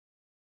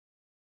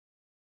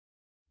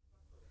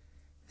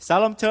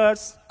Shalom Church,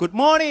 good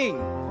morning.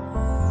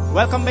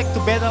 Welcome back to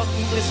Bethel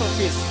English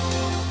service.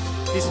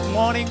 This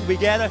morning we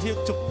gather here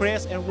to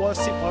praise and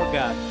worship our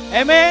God.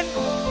 Amen.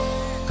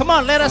 Come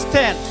on, let us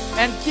stand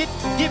and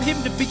give Him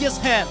the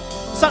biggest hand.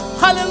 Shout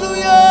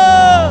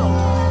hallelujah!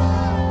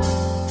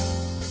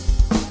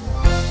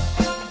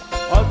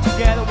 All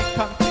together we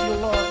come to you,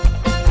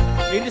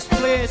 Lord, in this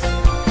place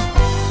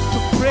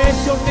to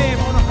praise your name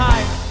on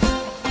high.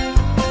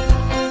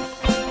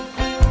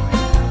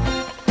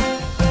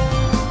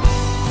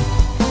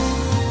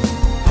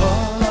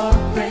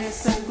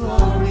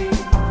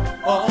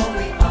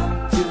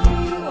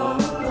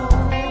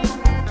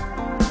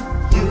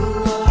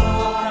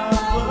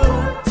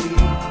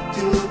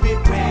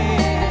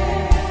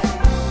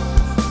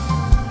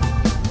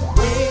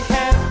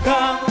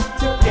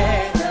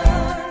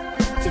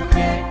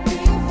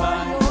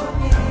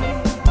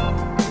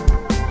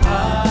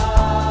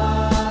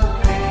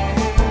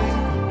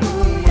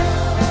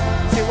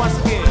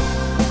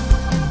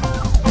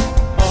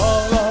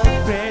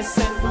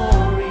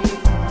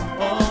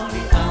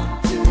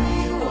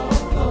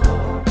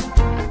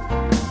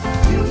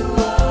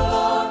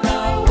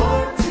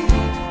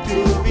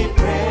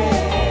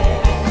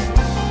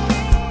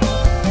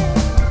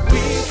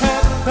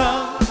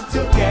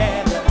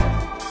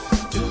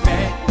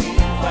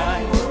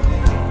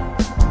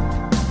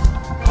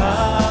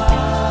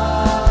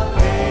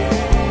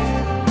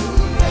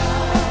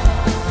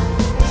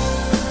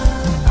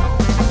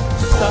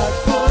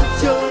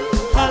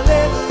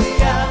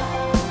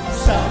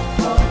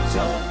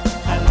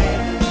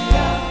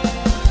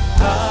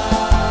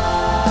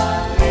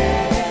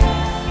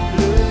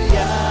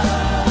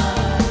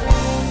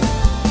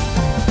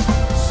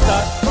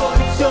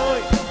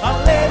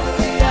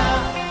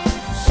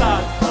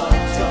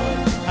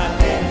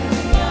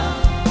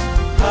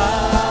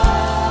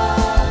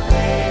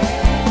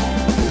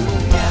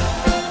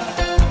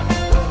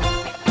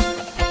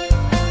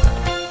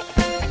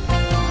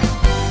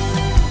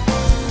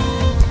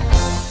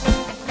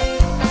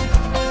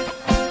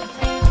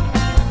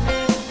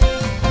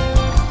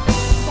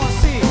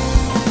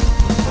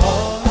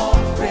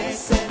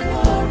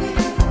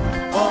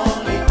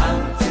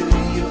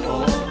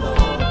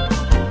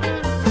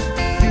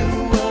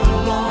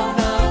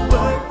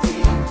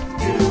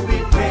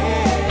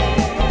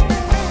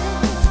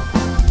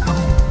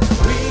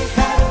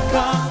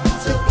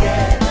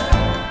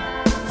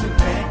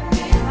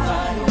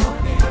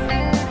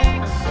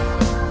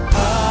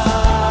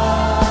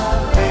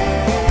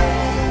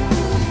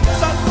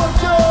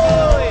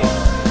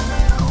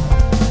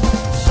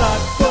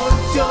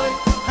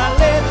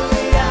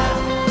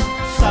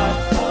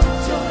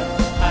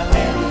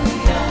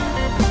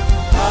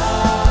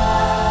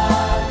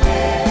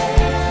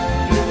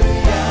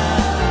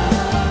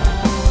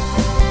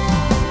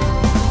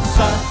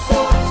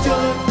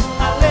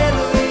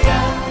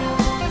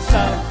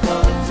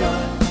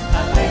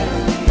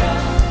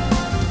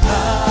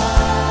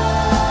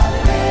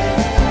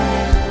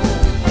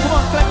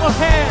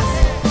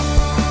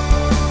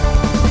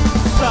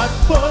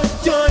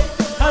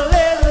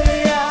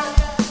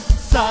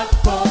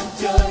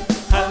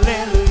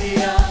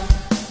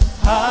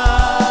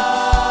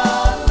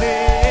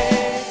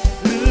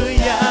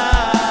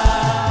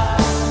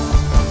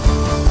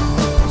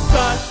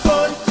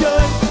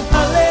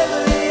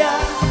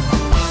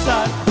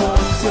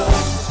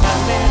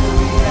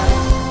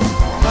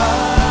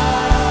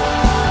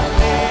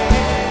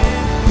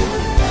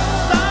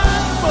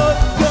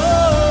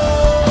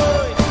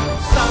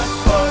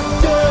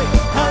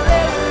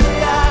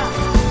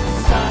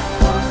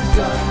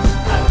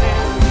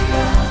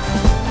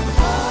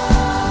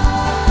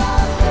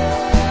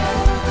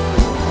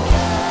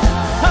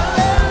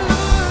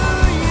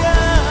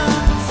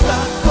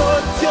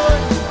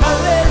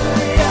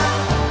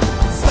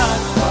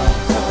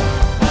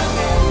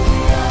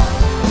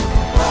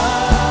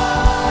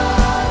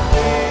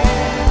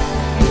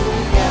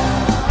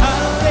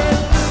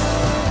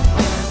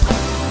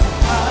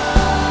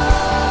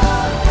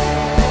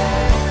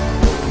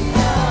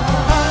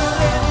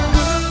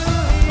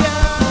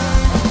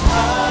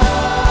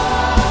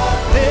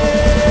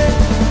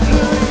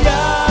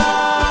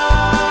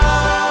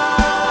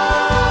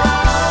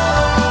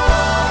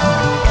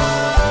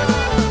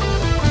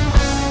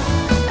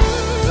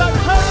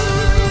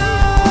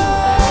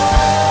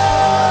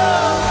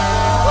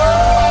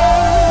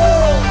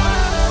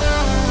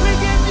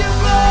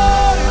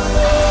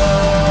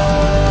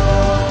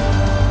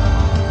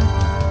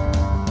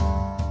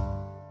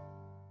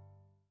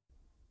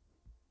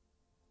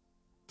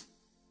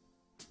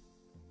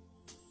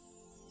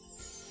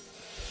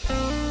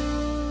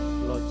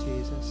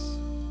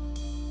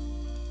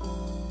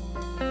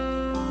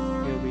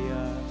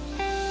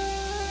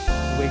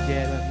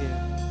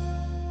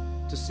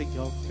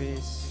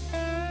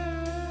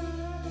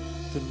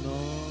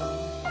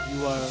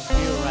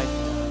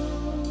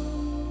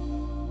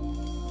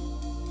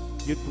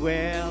 You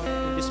dwell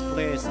in this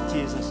place,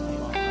 Jesus,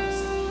 among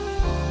us.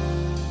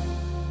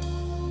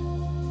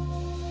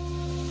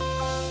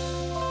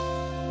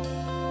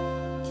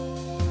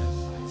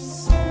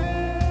 I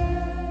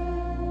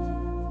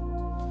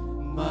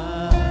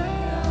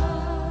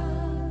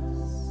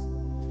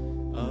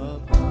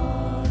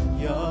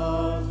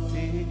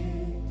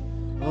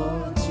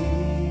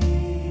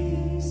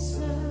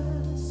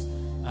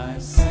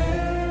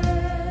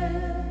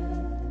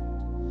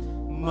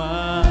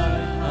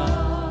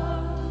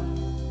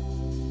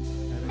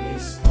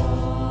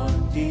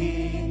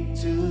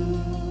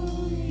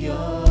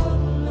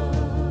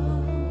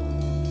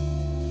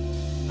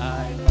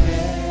I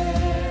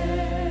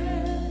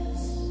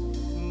cast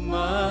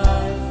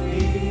my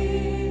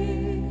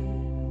fear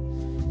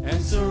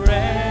and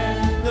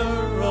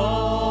surrender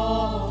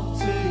all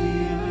to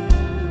you,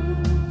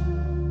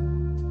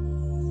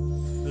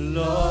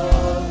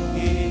 Lord.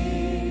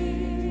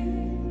 Here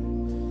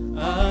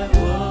I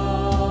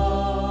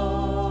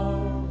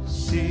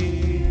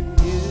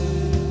worship you.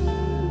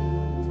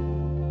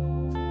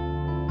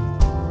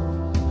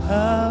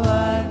 How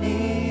I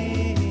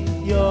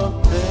need your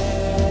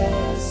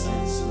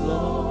presence,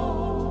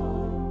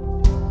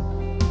 Lord.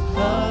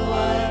 How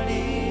I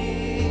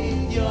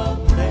need your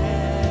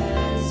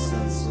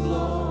presence,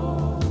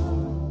 Lord.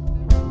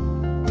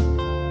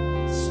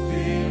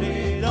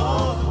 Spirit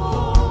of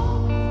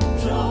hope,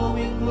 draw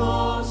me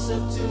closer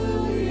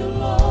to you,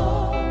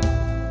 Lord.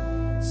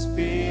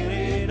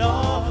 Spirit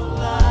of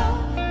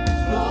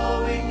life,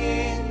 flowing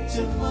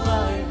into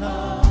my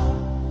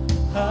heart.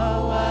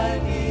 How I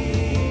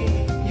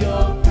need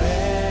your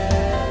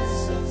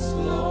presence,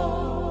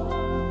 Lord.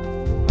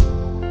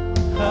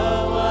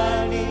 How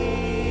I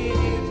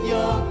need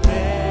your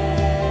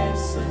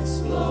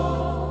presence,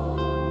 Lord.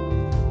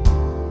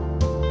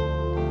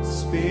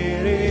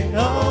 Spirit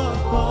of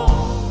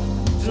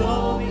hope,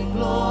 draw me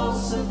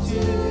closer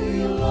to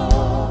you,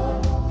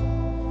 Lord.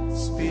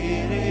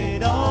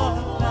 Spirit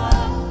of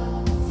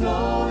life,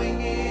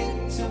 flowing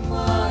into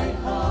my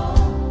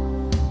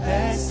heart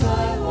as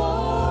I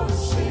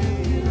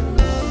worship you.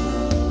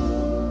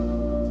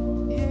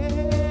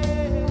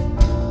 Yeah,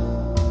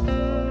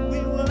 we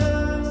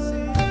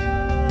worship you.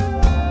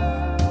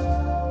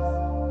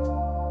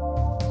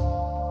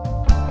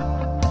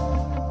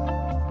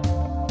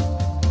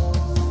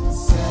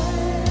 Set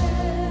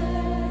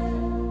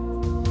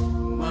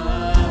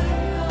my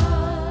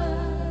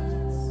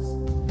eyes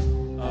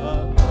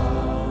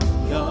upon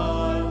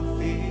your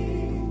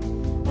feet,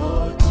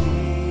 oh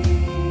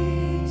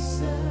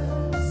Jesus.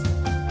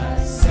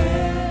 I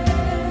set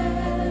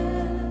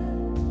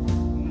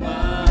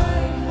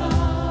my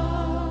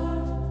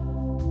heart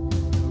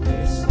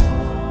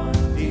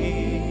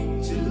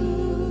responding to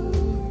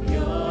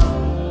your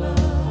love.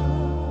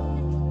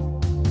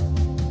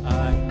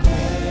 I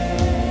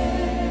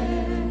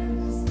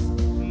cast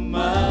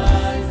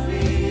my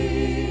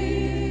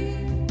fear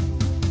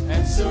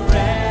and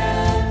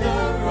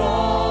surrender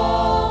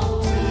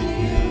all to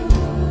you,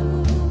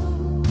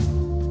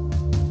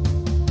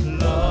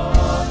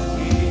 Lord.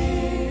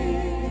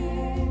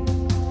 Here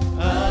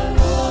I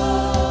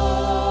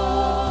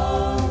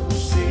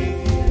worship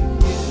you.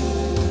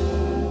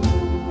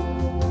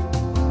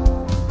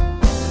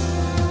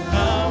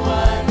 How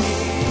I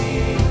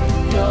need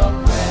your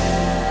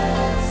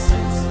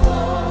presence,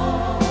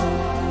 Lord.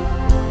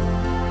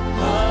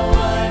 How I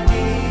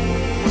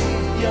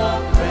need your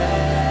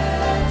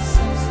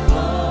presence,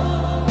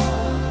 Lord.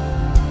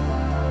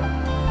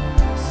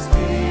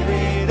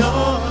 Spirit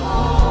of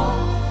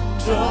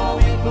hope, draw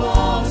me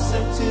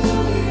closer to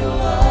you,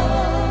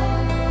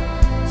 Lord.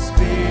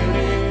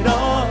 Spirit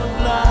of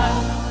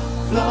life,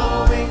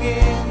 flowing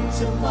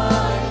into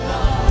my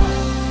heart.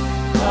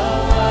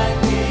 How I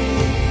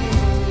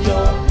need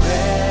your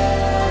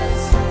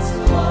presence,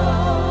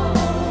 Lord.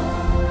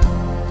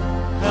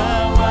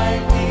 How I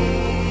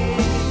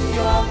need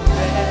your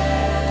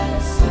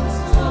presence,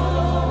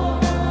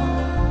 Lord.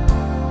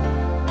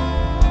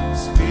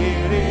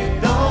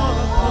 Spirit of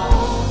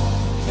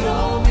hope,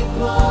 draw me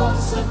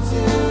closer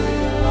to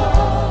you,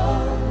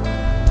 Lord.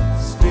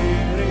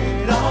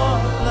 Spirit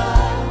of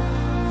life,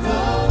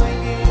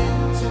 flowing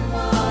into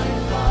my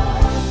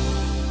heart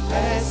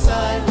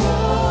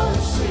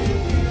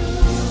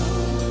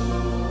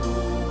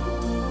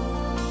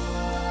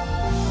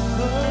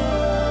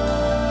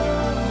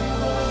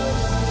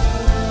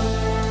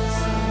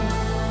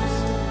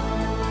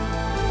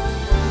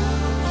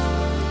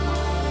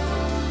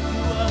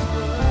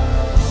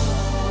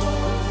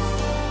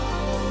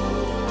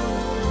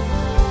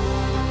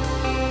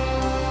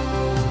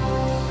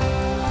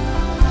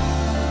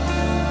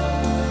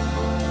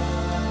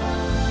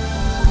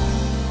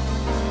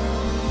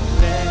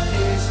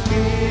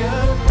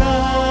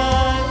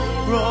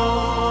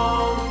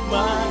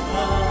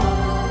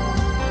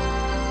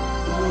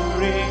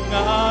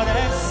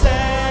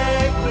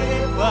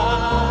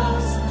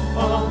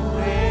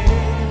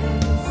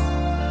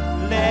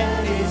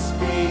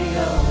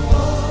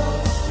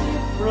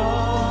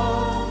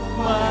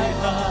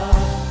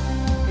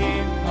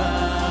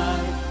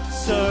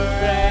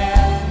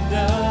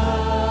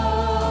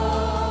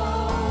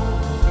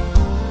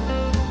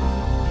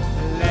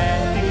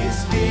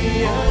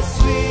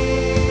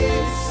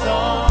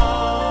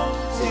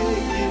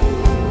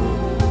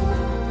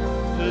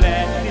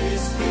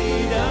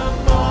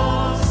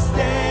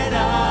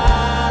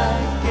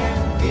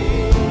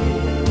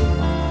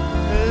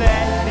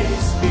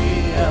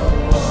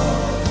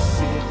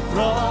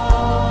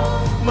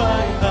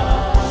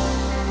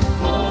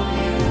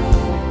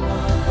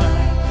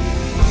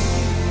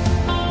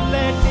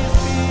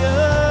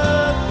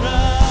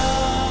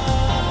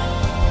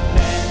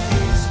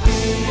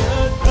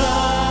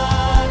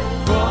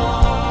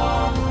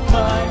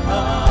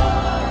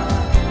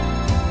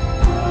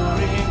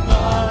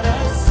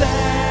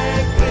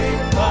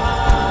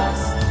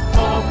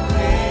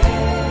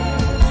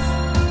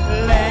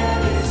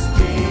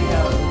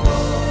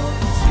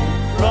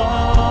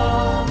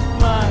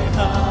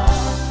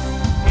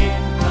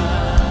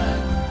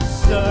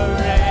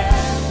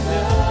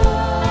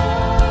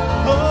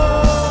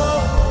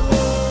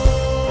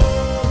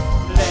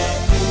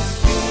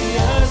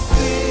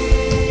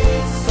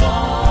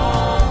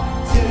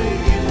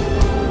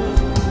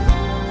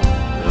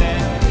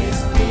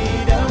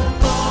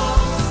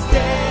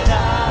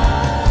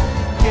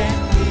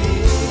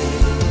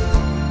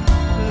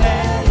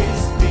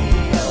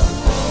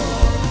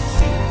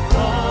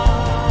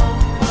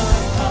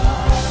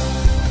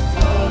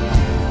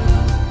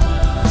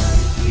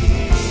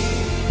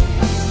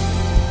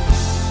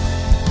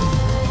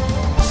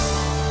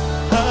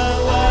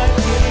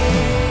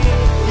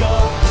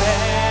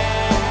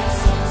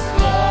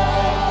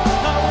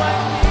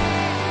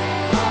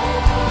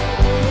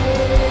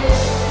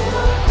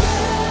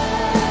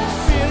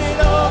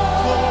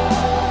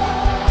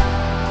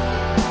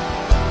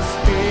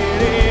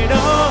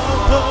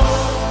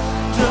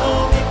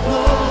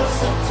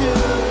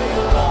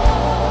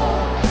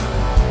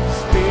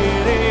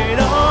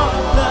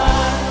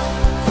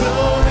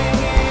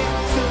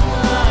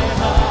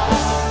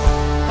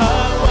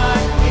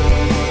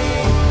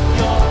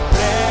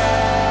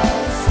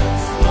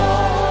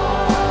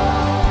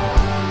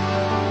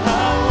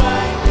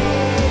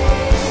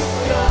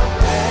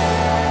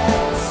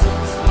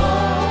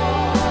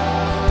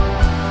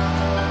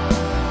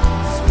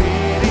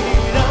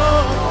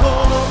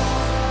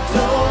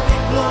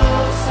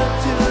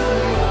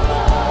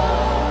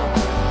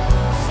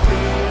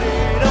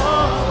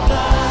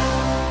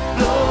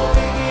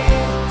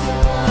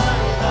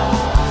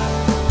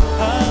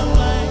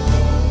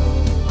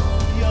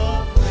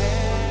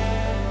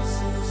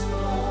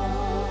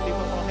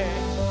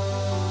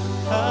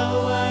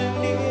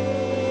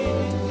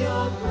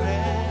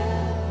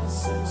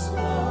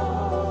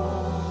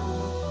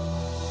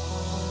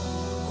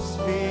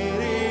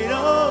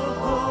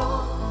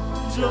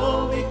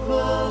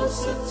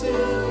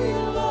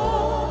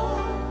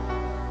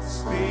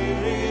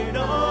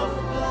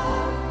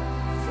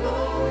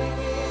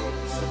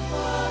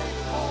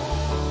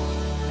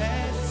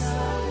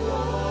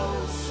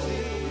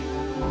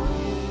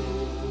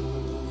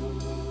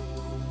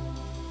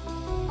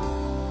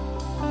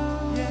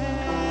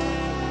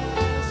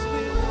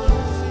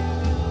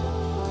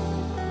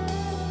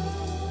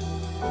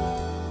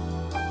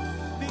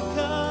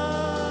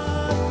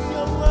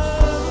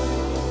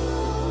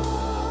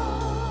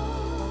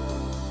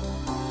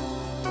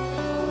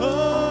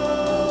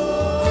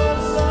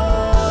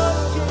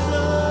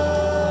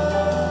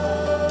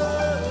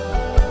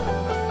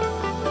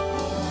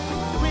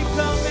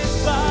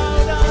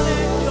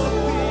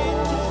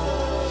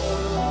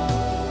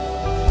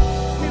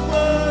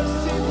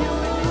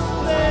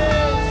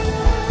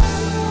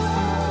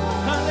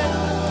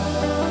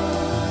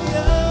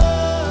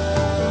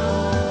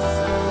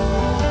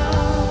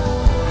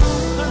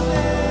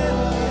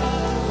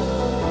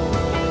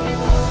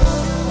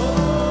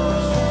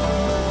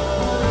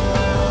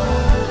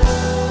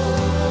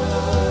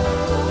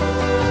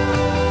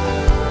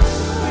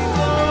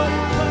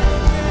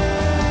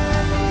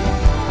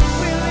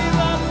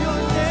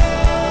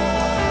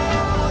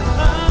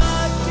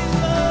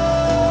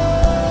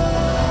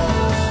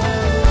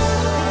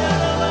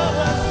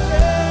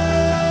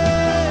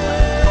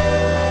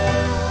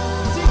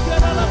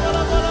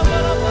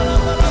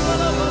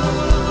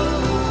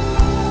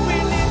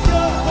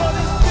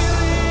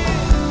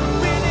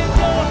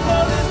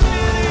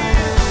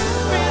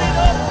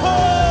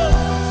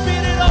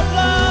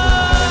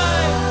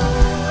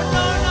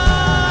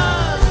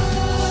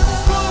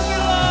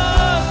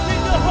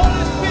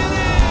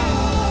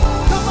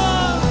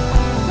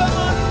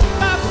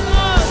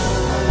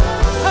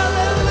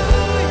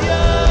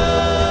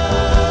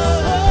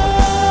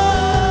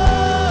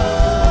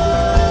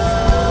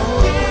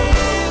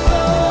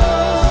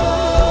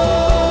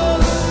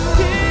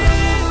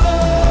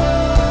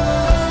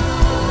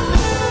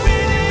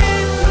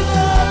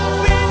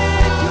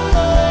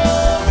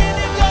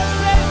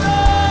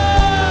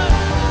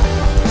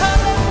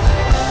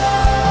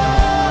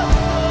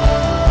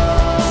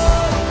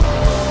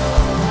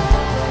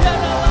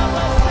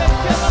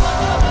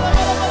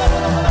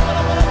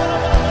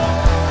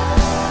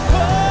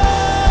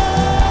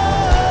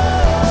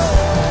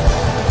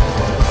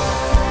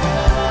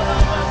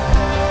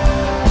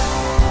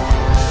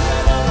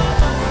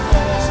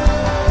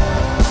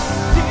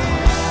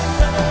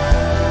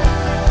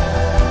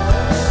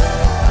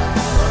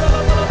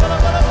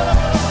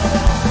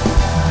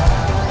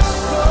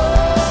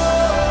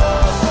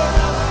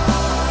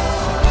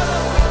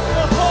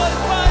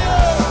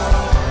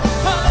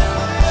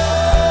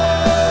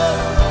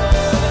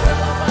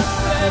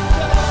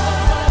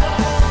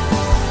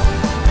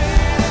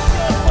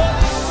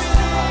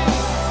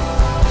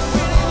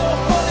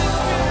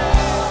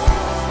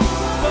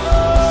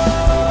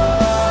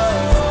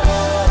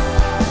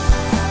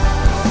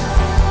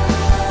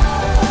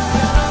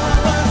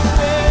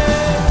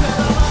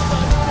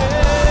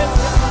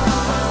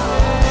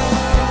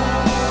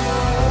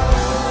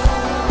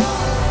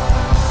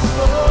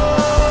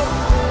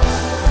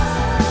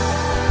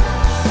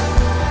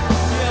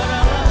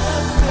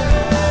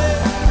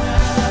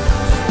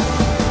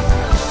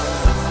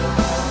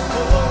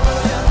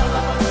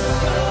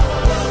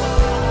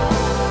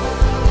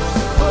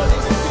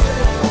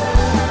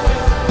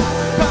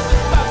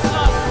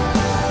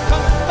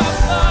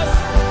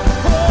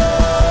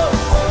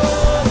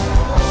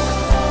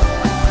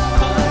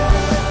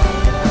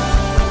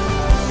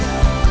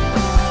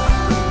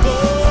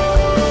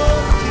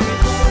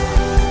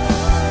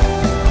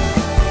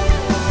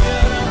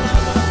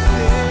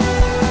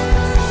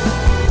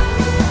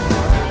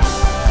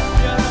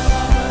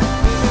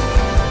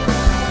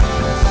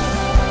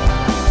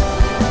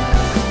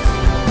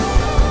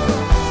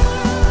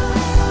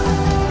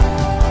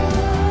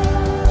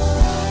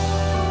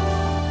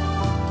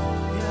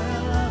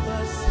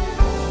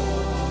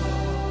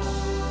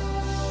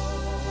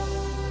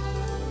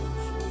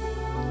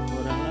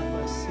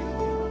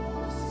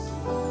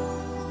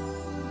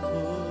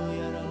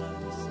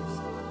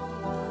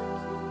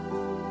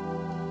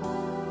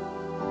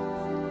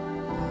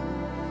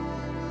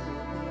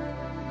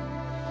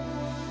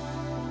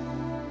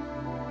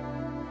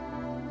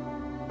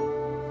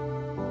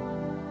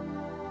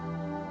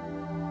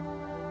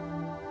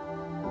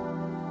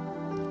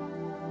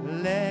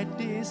Let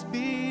this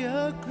be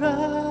a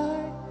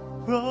cry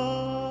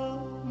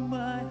from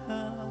my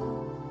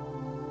heart,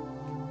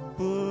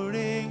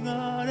 putting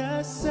on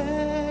a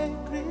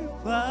sacrifice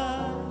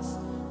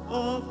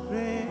of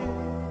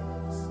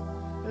praise.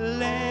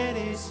 Let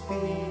this be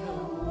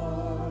a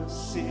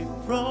worship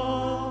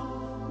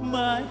from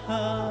my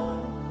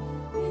heart,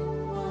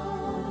 in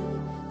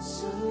my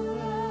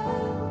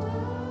surrender.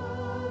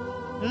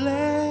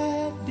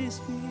 Let this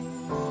be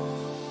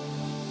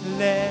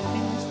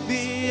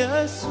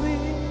a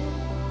sweet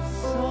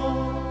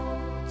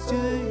song to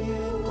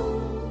you.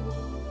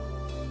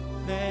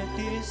 Let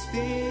this be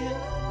a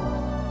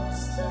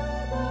answer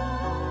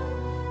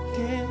I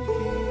can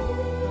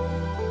give.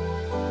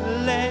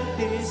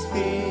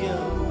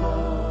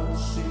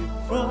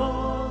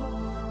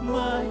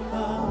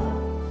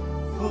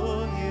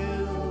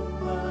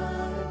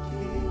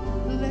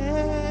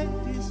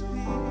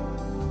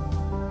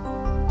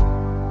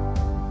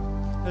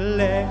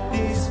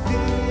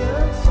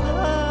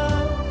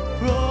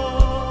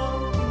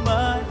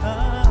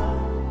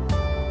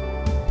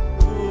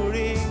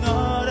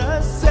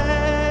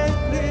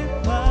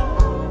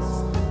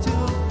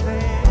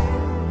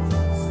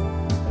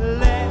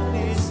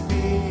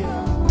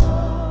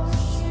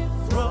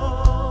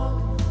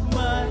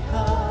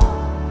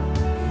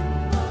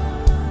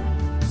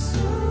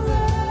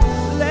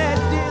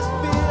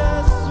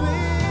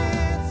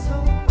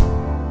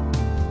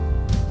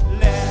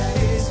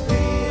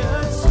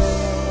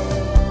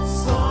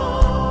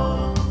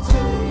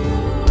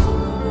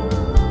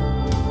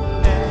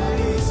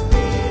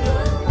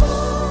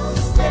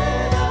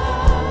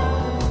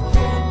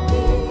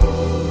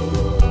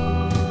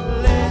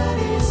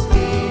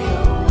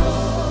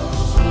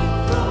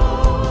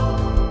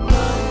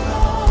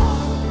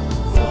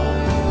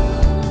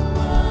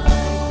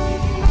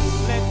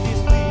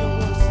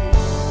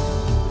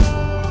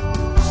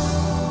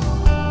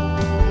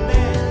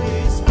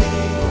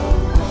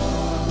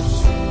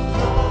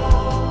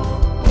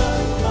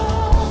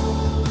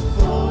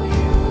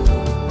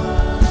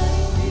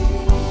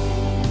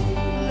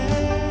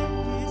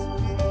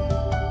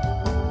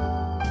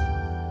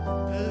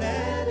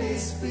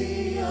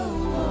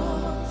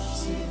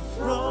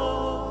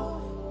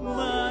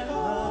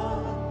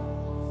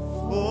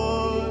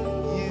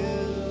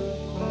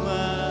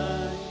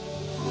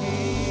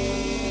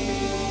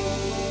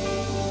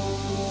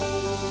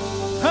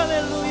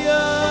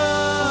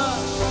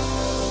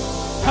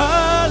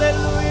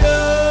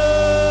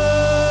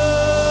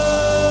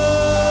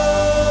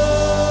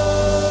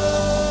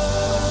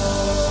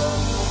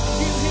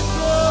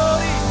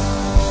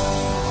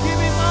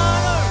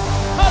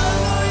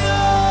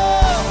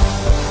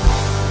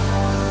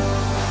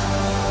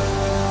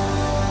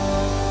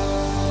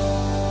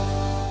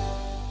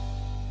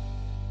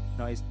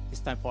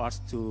 it's time for us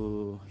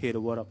to hear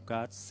the word of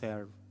God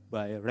shared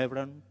by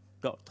Reverend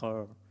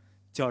Dr.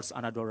 George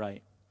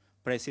Anadorai,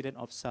 President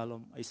of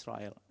Shalom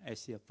Israel,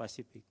 Asia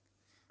Pacific.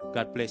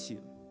 God bless you.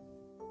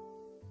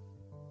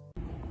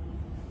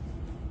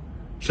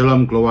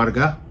 Shalom,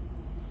 Keluarga.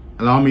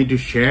 Allow me to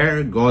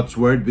share God's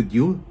word with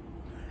you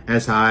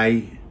as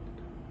I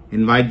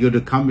invite you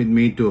to come with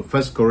me to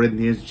 1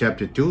 Corinthians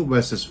chapter 2,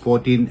 verses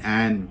 14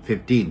 and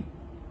 15.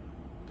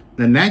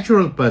 The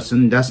natural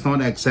person does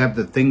not accept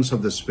the things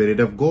of the Spirit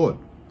of God,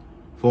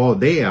 for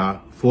they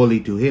are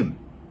folly to him,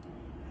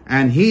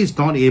 and he is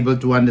not able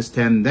to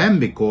understand them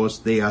because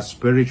they are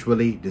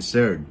spiritually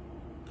discerned.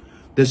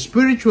 The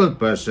spiritual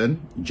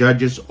person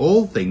judges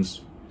all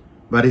things,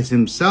 but is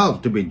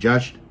himself to be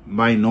judged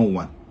by no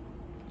one.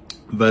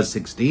 Verse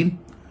 16,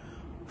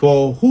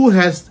 for who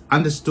has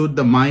understood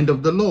the mind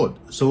of the Lord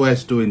so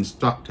as to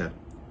instruct him?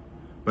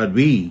 But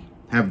we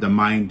have the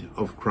mind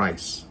of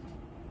Christ.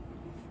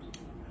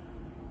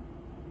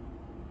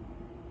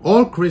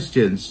 All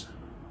Christians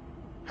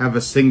have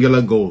a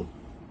singular goal.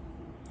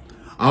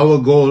 Our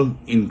goal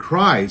in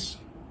Christ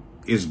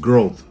is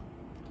growth.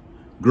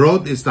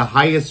 Growth is the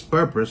highest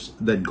purpose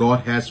that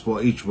God has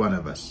for each one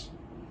of us.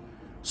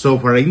 So,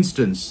 for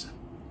instance,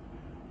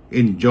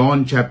 in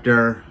John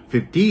chapter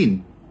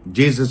 15,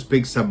 Jesus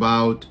speaks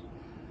about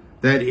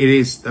that it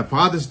is the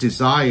Father's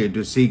desire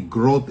to see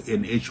growth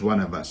in each one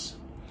of us,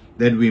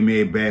 that we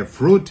may bear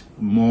fruit,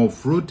 more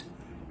fruit,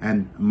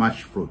 and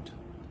much fruit.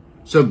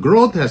 So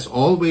growth has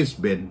always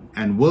been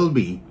and will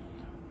be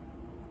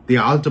the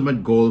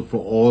ultimate goal for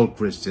all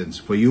Christians,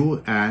 for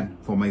you and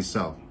for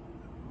myself.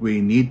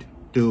 We need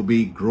to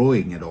be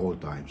growing at all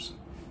times.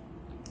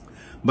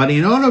 But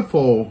in order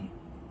for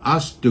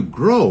us to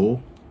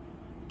grow,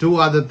 two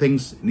other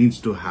things needs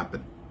to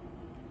happen.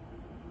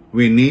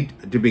 We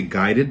need to be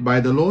guided by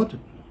the Lord,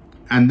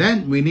 and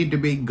then we need to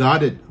be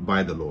guarded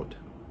by the Lord.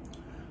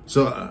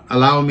 So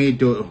allow me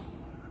to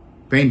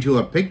paint you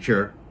a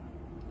picture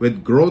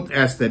with growth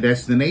as the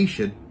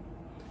destination,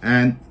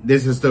 and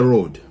this is the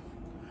road.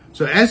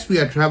 So as we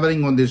are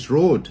traveling on this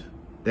road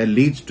that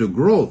leads to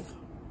growth,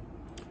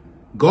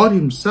 God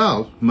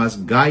himself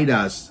must guide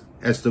us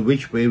as to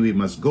which way we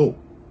must go.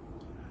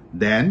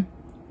 Then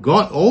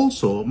God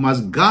also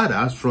must guide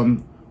us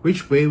from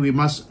which way we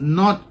must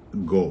not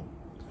go.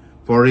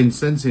 For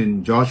instance,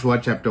 in Joshua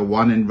chapter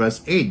 1 and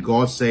verse 8,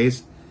 God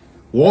says,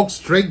 walk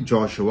straight,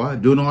 Joshua,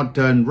 do not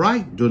turn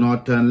right, do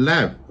not turn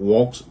left,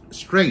 walk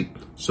straight,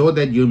 so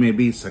that you may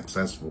be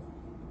successful.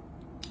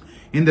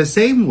 In the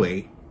same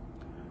way,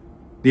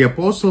 the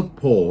Apostle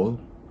Paul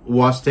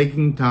was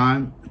taking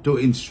time to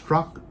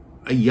instruct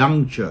a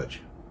young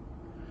church,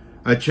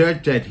 a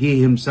church that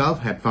he himself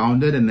had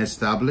founded and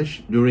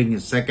established during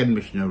his second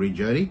missionary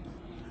journey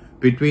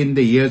between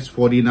the years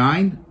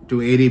 49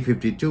 to AD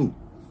 52.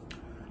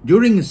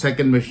 During his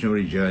second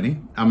missionary journey,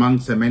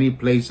 amongst the many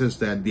places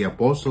that the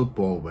Apostle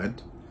Paul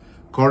went,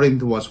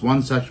 Corinth was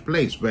one such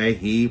place where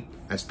he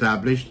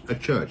established a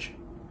church.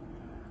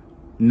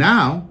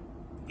 Now,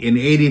 in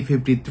AD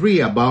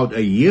 53, about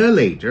a year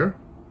later,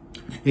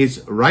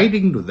 he's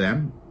writing to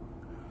them,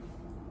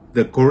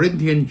 the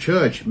Corinthian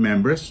church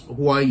members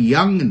who are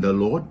young in the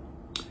Lord,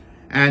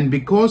 and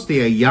because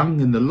they are young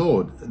in the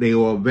Lord, they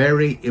were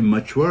very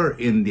immature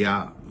in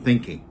their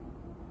thinking.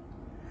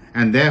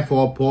 And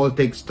therefore, Paul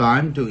takes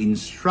time to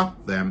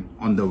instruct them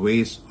on the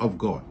ways of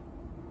God.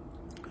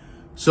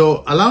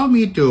 So, allow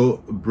me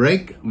to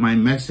break my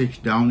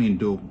message down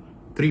into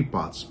three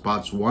parts.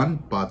 Parts 1,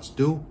 Parts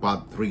 2,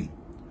 Part 3.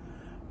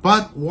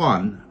 Part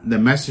 1, the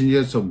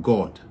messengers of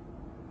God,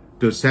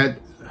 to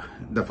set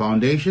the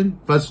foundation,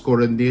 1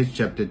 Corinthians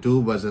chapter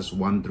 2, verses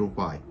 1 through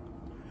 5.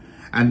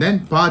 And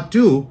then Part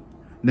 2,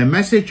 the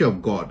message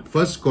of God,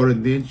 1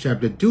 Corinthians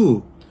chapter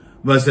 2,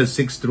 verses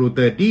 6 through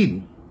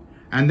 13.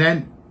 And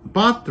then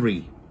Part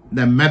 3,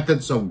 the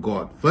methods of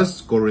God, 1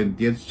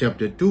 Corinthians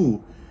chapter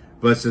 2,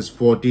 verses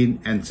 14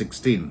 and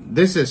 16.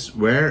 This is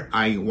where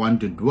I want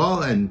to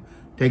dwell and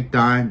take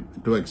time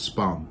to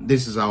expound.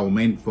 This is our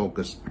main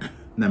focus,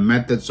 the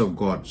methods of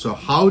God. So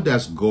how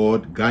does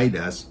God guide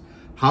us?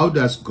 How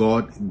does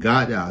God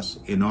guide us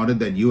in order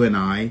that you and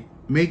I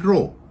may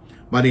grow?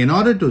 But in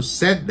order to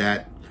set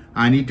that,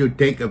 I need to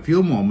take a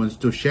few moments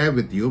to share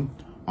with you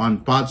on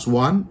Parts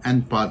 1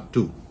 and Part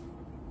 2.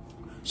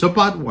 So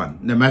Part 1,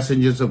 the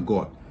messengers of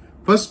God.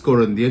 1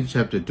 Corinthians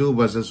chapter 2,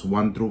 verses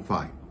 1 through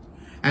 5.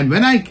 And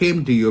when I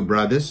came to you,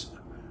 brothers,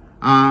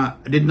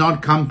 did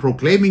not come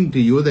proclaiming to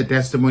you the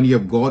testimony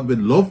of God with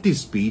lofty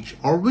speech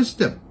or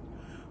wisdom.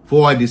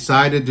 For I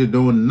decided to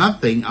know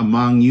nothing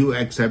among you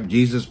except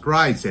Jesus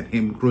Christ and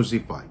him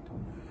crucified.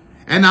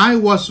 And I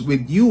was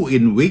with you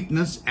in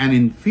weakness and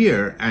in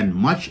fear and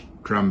much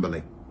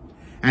trembling.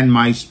 And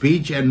my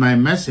speech and my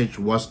message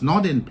was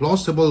not in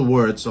plausible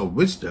words of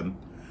wisdom,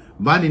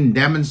 but in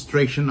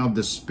demonstration of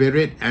the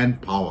Spirit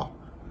and power,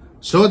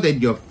 so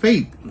that your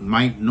faith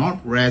might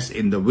not rest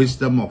in the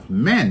wisdom of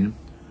men,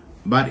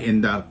 but in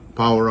the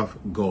power of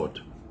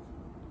God.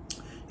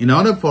 In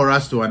order for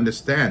us to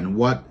understand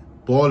what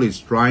Paul is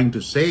trying to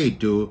say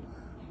to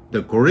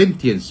the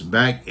Corinthians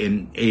back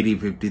in AD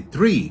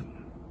 53,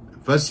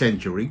 first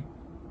century,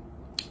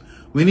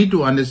 we need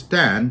to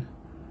understand,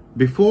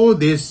 before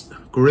these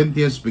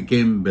Corinthians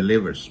became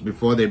believers,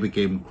 before they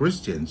became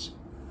Christians,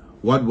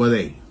 what were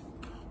they?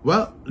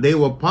 Well, they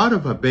were part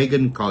of a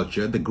pagan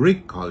culture, the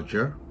Greek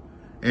culture,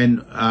 and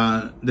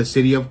the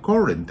city of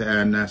Corinth.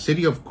 And the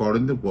city of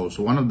Corinth was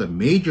one of the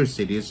major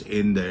cities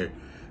in the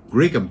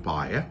Greek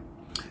Empire.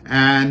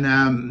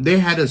 And they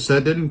had a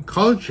certain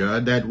culture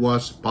that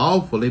was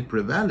powerfully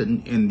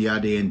prevalent in their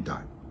day and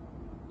time.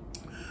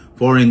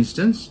 For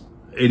instance,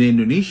 in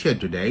Indonesia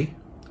today,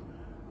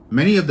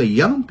 many of the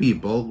young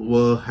people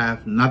will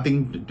have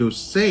nothing to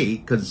say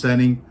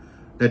concerning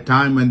the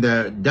time when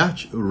the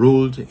Dutch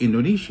ruled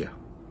Indonesia,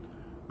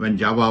 when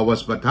Java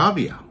was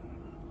Batavia.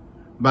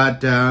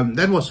 But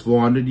that was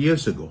 400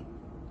 years ago.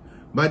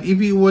 But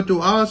if you were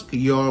to ask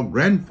your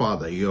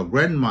grandfather, your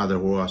grandmother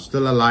who are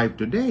still alive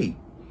today,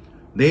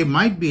 they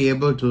might be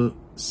able to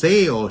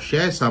say or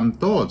share some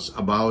thoughts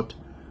about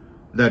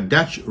the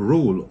Dutch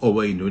rule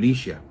over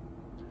Indonesia.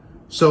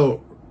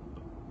 So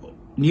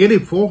nearly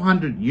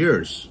 400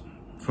 years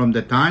from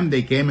the time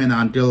they came in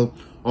until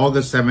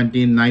August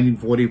 17,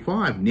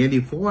 1945, nearly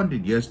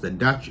 400 years the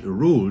Dutch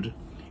ruled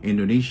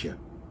Indonesia.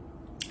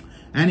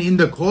 And in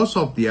the course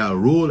of their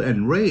rule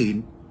and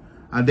reign,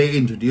 they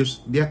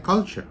introduced their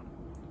culture.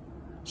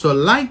 So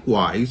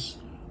likewise,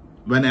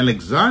 when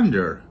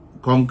Alexander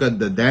conquered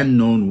the then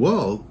known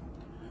world,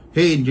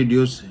 he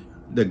introduced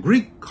the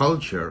Greek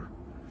culture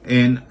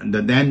in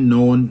the then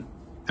known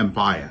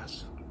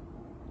empires.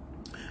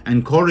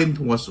 And Corinth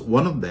was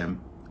one of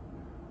them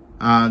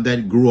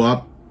that grew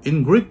up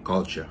in Greek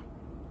culture.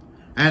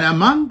 And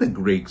among the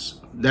Greeks,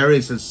 there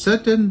is a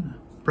certain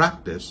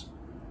practice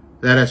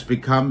that has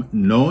become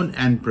known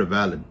and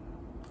prevalent.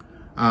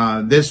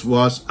 This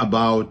was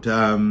about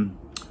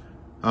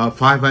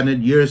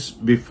 500 years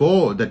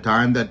before the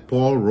time that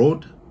Paul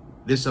wrote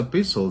this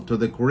epistle to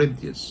the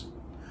Corinthians.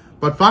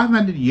 But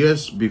 500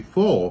 years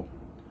before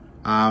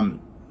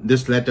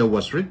this letter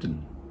was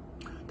written,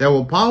 there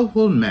were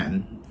powerful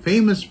men,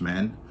 famous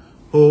men,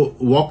 who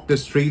walked the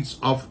streets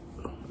of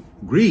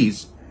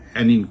Greece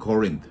and in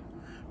Corinth.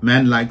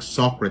 Men like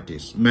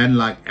Socrates, men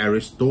like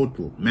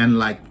Aristotle, men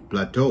like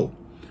Plato.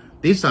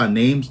 These are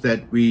names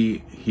that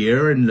we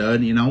hear and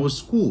learn in our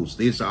schools.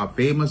 These are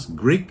famous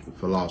Greek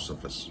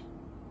philosophers.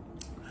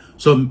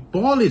 So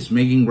Paul is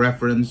making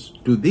reference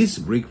to these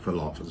Greek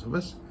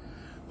philosophers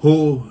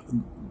who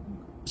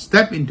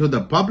step into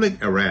the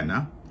public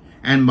arena,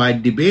 and by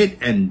debate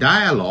and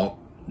dialogue,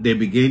 they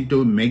begin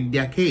to make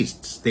their case,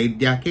 state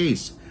their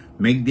case,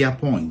 make their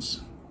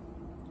points.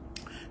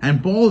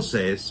 And Paul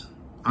says,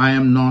 I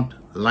am not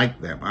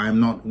like them. I am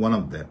not one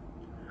of them.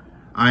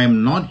 I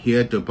am not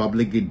here to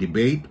publicly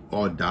debate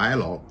or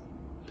dialogue.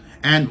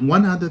 And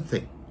one other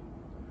thing.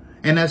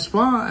 And as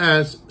far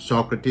as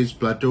Socrates,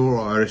 Plato,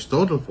 or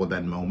Aristotle for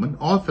that moment,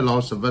 all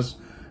philosophers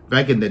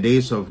back in the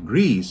days of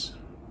Greece,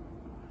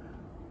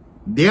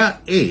 their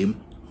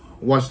aim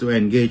was to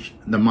engage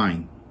the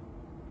mind.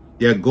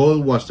 Their goal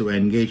was to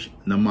engage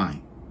the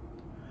mind.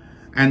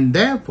 And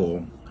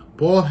therefore,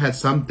 Paul had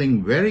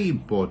something very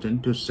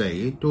important to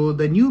say to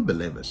the new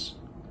believers.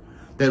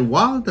 That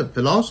while the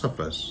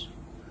philosophers,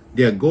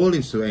 their goal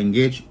is to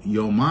engage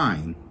your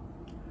mind,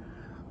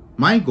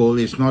 my goal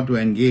is not to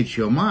engage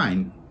your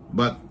mind,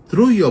 but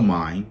through your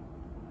mind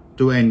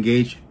to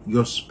engage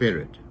your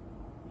spirit.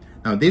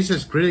 Now this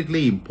is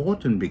critically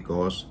important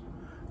because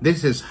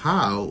this is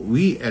how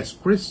we as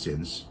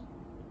Christians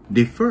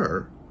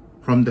differ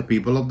from the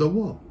people of the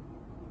world.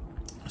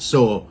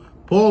 So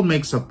Paul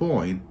makes a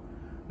point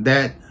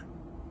that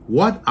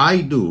what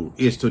I do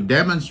is to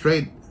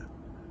demonstrate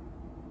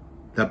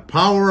the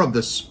power of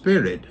the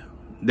Spirit,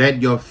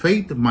 that your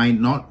faith might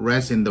not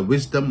rest in the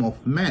wisdom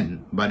of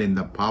men, but in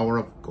the power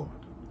of God.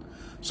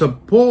 So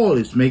Paul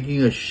is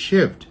making a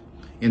shift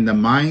in the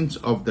minds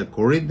of the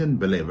Corinthian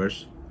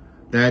believers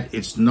that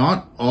it's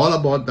not all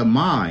about the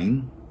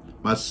mind,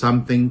 but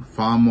something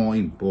far more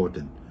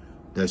important,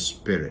 the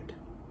Spirit.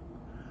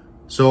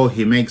 So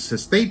he makes a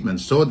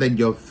statement, so that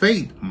your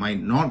faith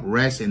might not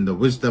rest in the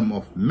wisdom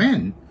of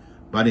men,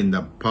 but in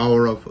the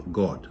power of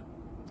God.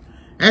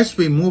 As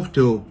we move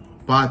to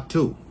part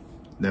 2,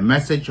 the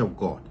message of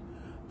God,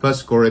 1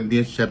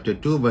 Corinthians chapter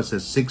 2,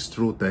 verses 6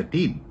 through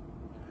 13.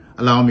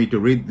 Allow me to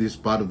read this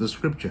part of the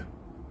scripture.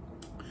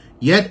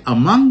 Yet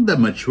among the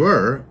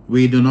mature,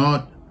 we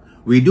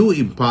do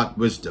impart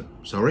wisdom.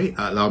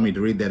 Allow me to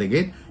read that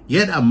again.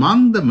 Yet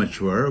among the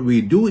mature,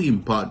 we do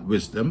impart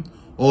wisdom,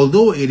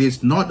 although it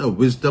is not a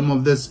wisdom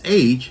of this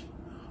age,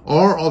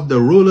 or of the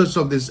rulers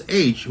of this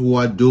age who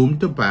are doomed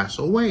to pass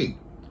away.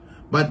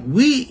 But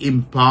we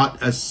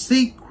impart a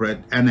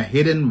secret and a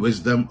hidden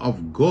wisdom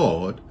of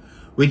God,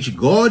 which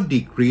God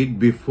decreed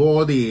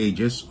before the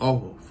ages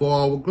for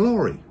our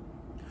glory.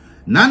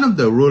 None of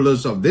the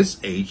rulers of this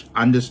age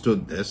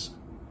understood this,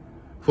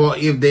 for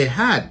if they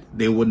had,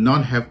 they would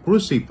not have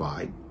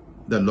crucified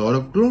the Lord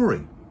of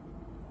glory.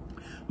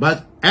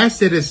 But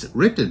as it is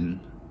written,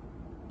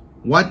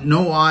 what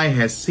no eye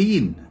has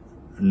seen,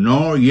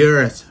 nor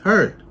ear has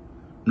heard,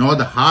 nor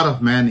the heart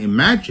of man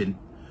imagine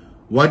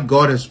what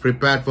God has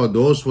prepared for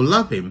those who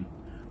love him.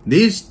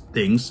 These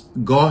things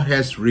God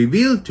has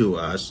revealed to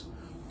us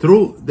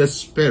through the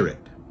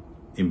Spirit.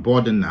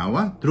 Important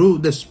now, through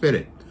the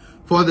Spirit.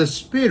 For the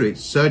Spirit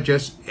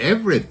searches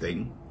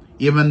everything,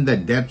 even the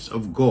depths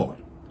of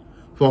God.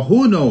 For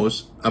who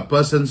knows a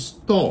person's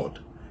thought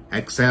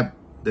except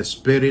the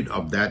spirit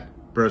of that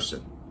person,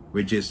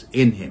 which is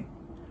in him?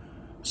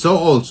 So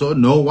also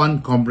no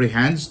one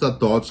comprehends the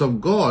thoughts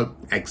of God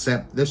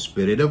except the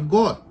Spirit of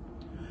God.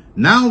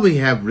 Now we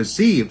have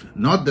received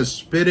not the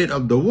spirit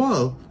of the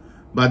world,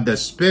 but the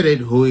Spirit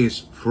who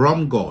is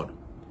from God,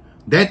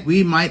 that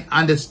we might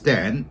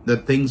understand the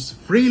things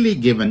freely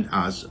given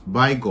us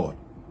by God.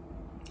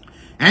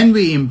 And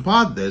we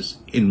impart this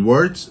in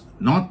words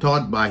not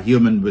taught by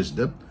human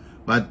wisdom,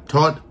 but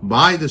taught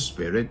by the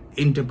Spirit,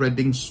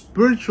 interpreting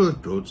spiritual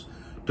truths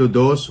to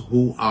those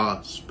who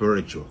are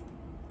spiritual.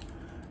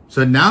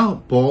 So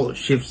now Paul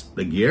shifts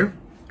the gear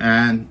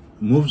and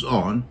moves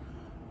on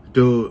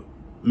to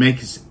make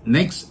his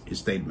next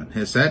statement.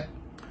 He said,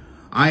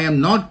 I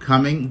am not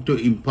coming to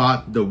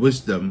impart the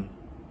wisdom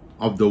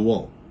of the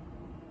world.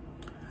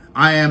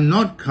 I am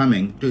not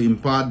coming to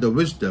impart the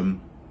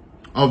wisdom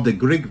of the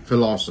Greek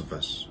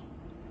philosophers,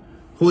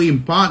 who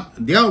impart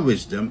their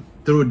wisdom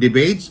through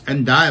debates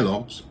and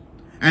dialogues,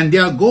 and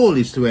their goal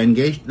is to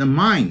engage the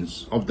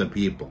minds of the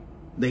people,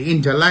 the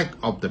intellect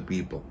of the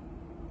people.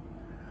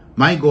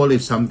 My goal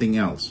is something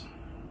else.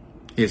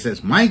 He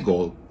says, my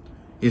goal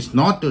is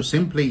not to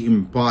simply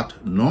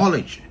impart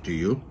knowledge to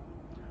you,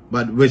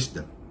 but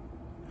wisdom.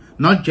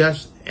 Not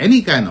just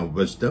any kind of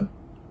wisdom,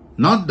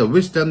 not the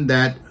wisdom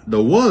that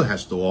the world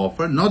has to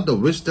offer, not the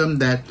wisdom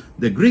that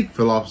the Greek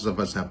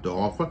philosophers have to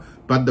offer,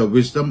 but the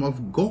wisdom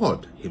of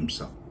God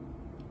himself.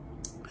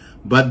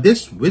 But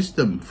this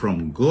wisdom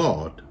from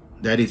God,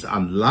 that is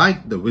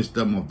unlike the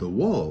wisdom of the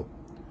world,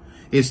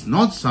 is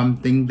not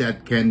something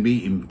that can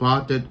be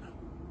imparted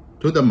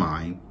to the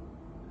mind,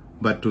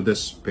 but to the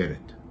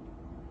spirit.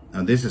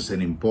 Now this is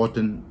an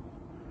important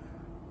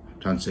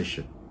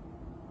transition.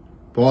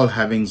 Paul,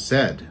 having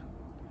said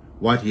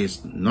what he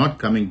is not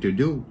coming to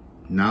do,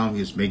 now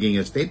he is making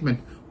a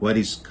statement what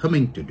he is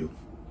coming to do.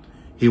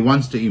 He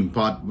wants to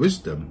impart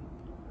wisdom,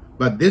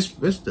 but this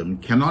wisdom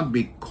cannot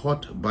be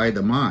caught by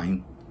the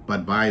mind,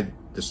 but by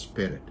the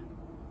Spirit.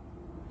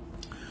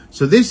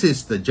 So this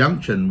is the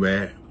junction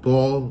where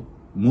Paul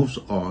moves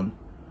on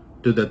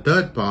to the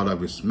third part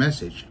of his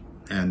message,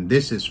 and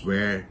this is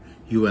where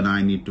you and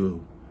I need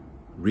to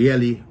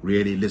really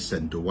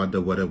listen to what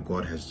the Word of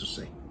God has to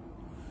say.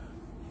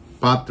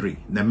 Part 3,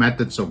 the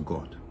methods of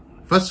God.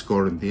 1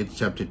 Corinthians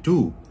chapter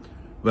 2,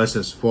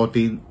 verses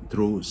 14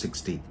 through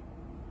 16.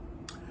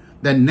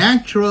 The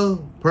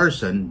natural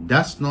person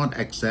does not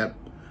accept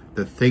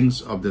the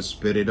things of the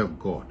Spirit of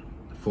God,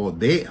 for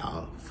they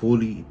are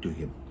foolish to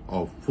him.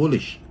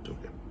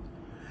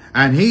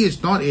 And he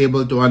is not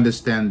able to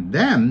understand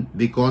them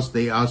because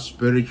they are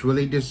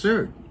spiritually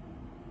discerned.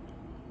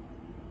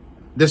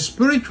 The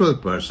spiritual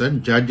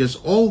person judges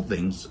all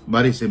things,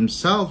 but is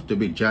himself to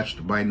be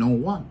judged by no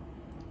one.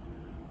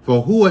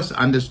 For who has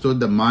understood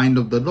the mind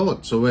of the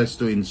Lord so as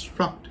to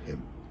instruct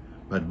him?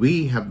 But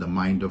we have the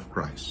mind of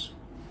Christ.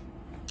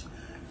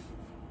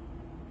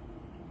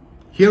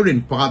 Here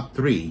in part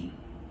 3,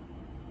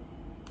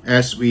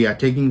 as we are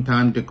taking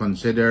time to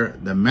consider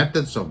the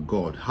methods of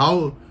God,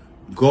 how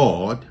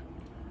God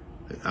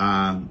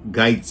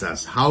guides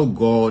us, how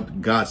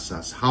God guards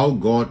us, how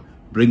God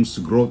brings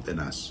growth in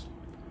us.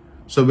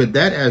 So with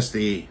that as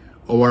the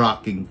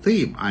overarching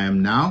theme, I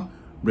am now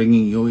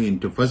bringing you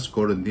into 1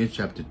 Corinthians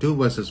chapter 2,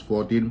 verses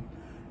 14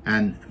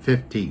 and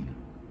 15.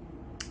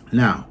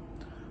 Now,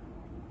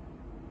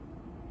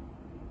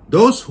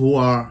 those who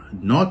are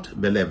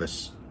not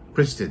believers,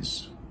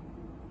 Christians,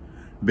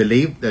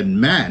 believe that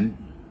man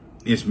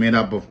is made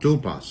up of two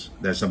parts.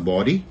 There's a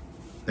body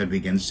that we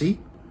can see,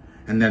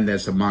 and then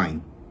there's a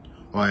mind,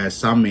 or as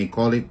some may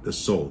call it, the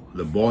soul,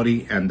 the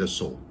body and the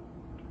soul.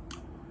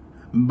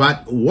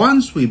 But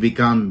once we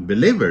become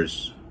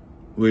believers,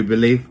 we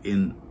believe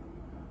in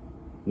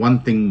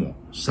one thing more,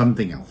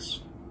 something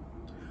else.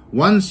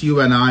 Once you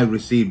and I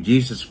receive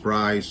Jesus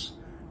Christ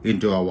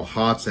into our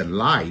hearts and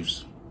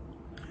lives,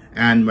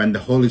 and when the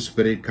Holy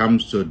Spirit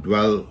comes to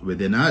dwell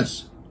within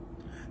us,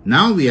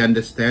 now we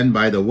understand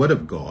by the Word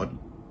of God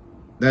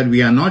that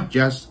we are not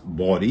just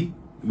body,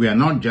 we are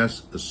not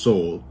just a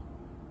soul,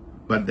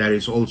 but there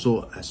is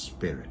also a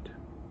spirit.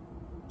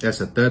 That's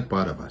a third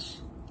part of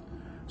us.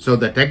 So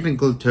the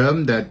technical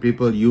term that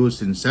people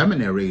use in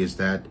seminary is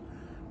that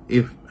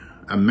if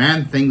a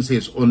man thinks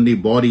he's only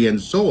body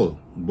and soul,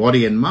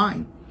 body and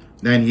mind,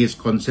 then he is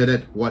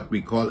considered what we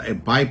call a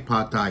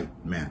bipartite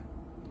man.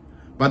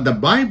 But the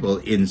Bible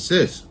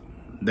insists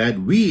that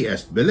we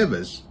as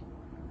believers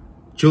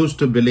choose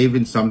to believe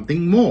in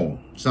something more,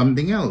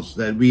 something else,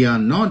 that we are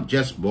not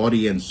just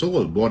body and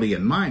soul, body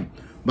and mind,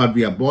 but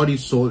we are body,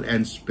 soul,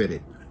 and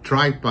spirit.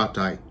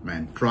 Tripartite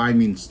man. Tri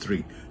means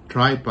three.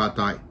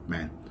 Tripartite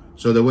man.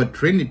 So the word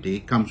Trinity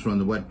comes from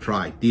the word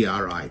tri,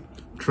 T-R-I,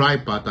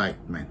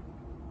 tripartite man.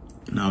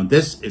 Now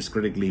this is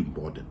critically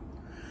important,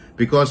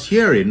 because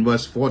here in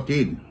verse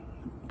 14,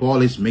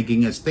 Paul is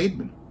making a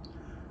statement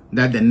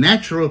that the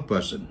natural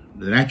person,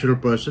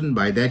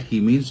 by that he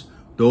means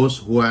those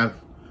who have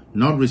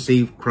not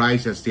received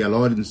Christ as their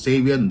Lord and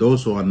Savior, and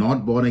those who are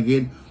not born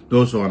again,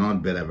 those who are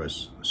not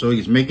believers. So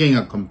he's making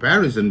a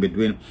comparison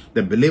between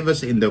the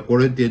believers in the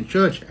Corinthian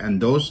church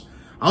and those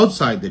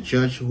outside the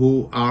church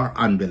who are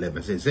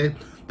unbelievers. He said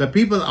the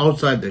people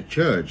outside the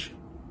church,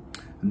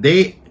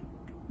 they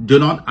do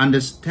not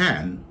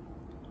understand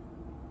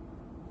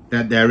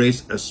that there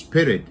is a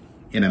spirit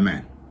in a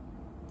man.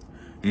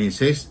 And he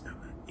says,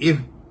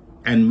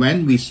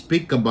 when we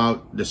speak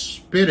about the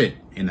spirit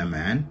in a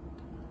man,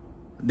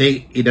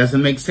 it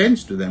doesn't make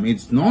sense to them.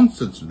 It's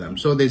nonsense to them.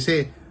 So they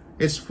say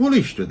it's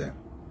foolish to them.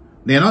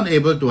 They are not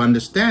able to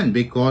understand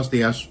because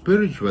they are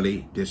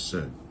spiritually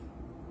discerned.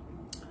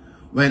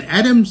 When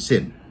Adam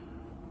sinned,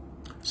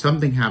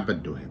 something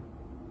happened to him.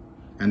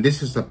 And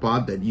this is the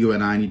part that you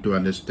and I need to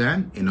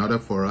understand in order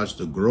for us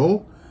to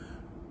grow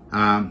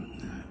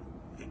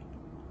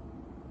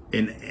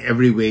in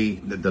every way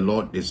that the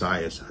Lord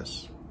desires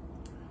us.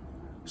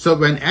 So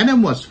when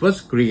Adam was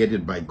first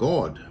created by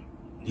God,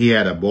 he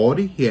had a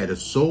body, he had a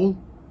soul,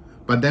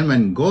 but then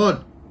when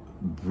God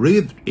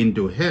breathed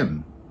into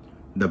him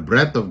the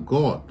breath of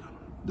God,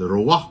 the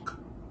Ruach,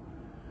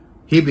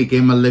 he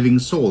became a living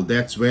soul.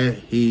 That's where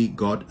he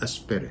got a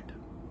spirit.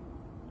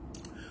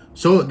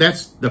 So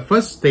that's the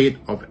first state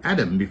of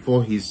Adam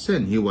before his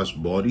sin. He was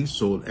body,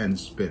 soul, and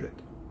spirit.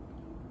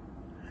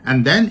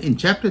 And then in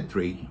chapter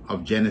 3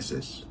 of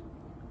Genesis,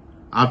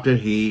 after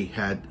he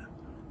had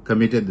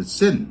committed the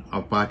sin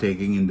of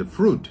partaking in the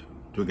fruit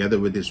together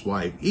with his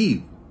wife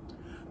Eve,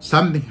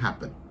 something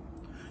happened.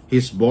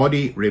 His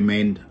body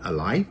remained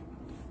alive,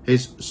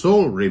 his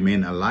soul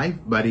remained alive,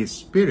 but his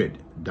spirit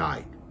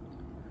died.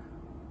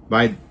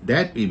 By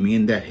that we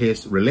mean that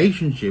his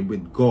relationship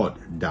with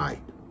God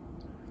died.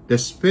 The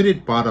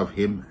spirit part of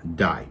him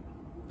died.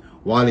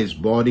 While his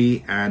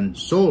body and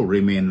soul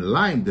remained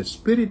alive, the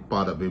spirit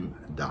part of him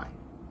died.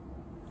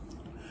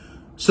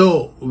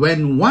 So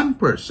when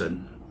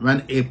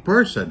a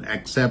person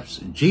accepts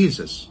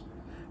Jesus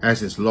as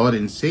his Lord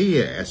and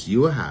Savior, as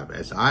you have,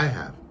 as I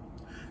have,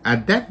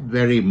 at that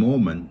very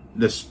moment,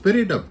 the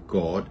Spirit of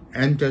God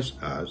enters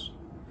us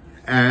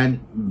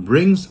and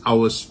brings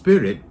our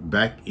spirit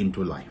back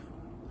into life.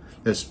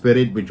 The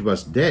spirit which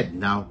was dead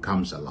now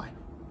comes alive.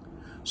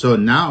 So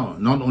now,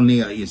 not only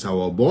is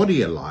our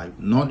body alive,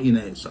 not only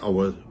is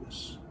our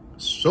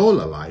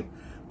soul alive,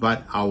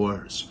 but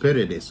our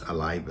spirit is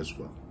alive as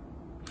well.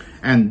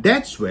 And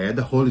that's where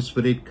the Holy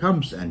Spirit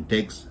comes and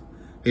takes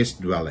his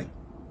dwelling.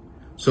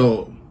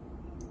 So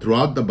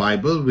throughout the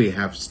Bible, we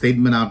have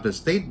statement after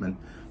statement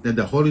that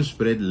the Holy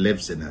Spirit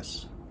lives in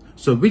us.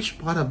 So which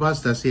part of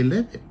us does he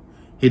live in?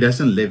 He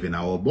doesn't live in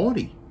our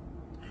body.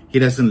 He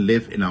doesn't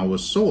live in our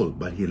soul,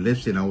 but he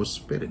lives in our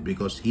spirit,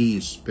 because he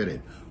is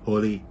Spirit,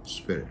 Holy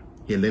Spirit.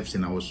 He lives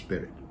in our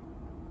spirit.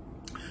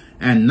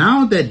 And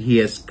now that he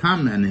has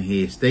come and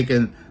he has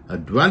taken a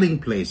dwelling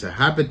place, a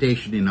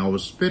habitation in our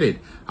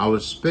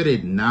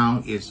spirit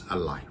now is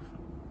alive.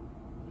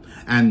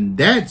 And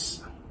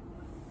that's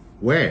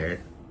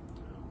where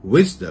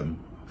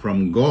wisdom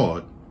from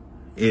God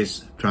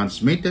is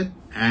transmitted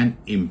and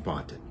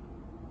imparted.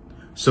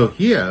 So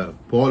here,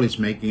 Paul is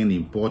making an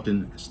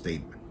important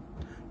statement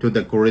to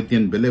the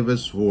Corinthian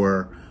believers who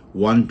were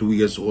 1-2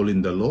 years old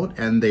in the Lord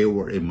and they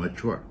were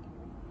immature.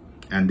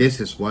 And this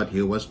is what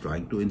he was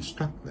trying to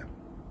instruct them.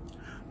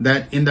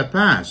 That in the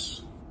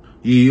past,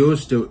 you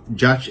used to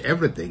judge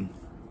everything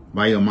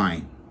by your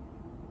mind.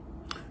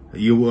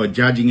 You were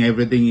judging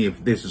everything,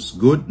 if this is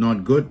good,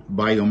 not good,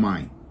 by your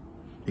mind.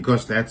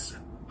 Because that's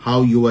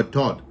how you were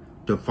taught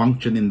to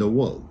function in the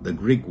world, the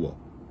Greek world.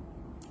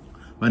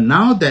 But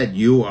now that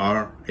you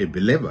are a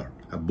believer,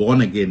 a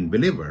born-again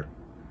believer,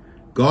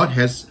 God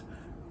has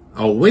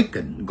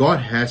awakened, God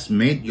has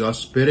made your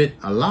spirit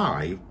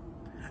alive,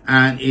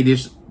 and it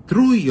is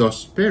through your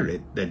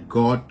spirit that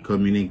God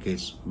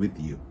communicates with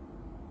you.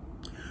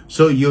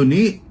 So you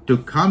need to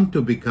come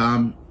to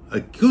become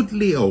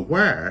acutely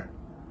aware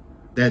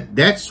that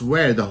that's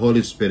where the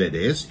Holy Spirit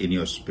is, in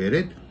your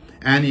spirit,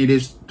 and it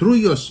is through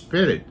your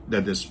spirit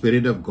that the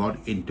Spirit of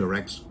God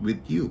interacts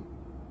with you.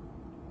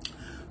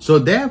 So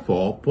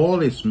therefore,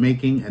 Paul is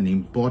making an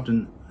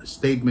important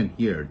statement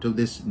here to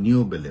these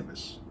new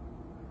believers,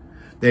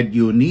 that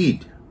you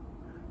need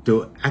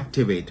to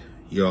activate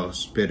your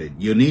spirit.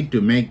 You need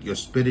to make your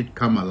spirit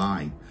come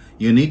alive.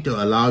 You need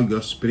to allow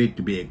your spirit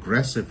to be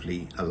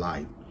aggressively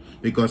alive,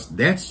 because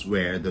that's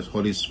where the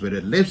Holy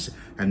Spirit lives,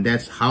 and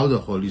that's how the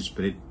Holy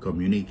Spirit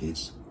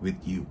communicates with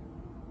you.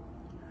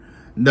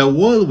 The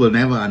world will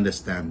never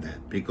understand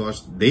that,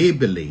 because they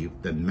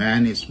believe that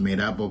man is made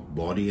up of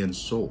body and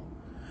soul.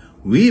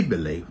 We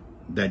believe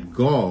that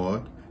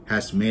God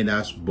has made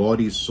us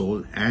body,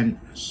 soul, and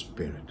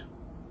spirit.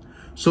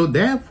 So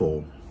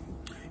therefore,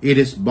 it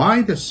is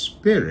by the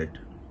Spirit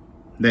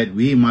that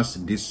we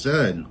must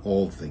discern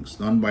all things,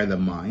 not by the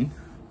mind,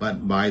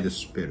 but by the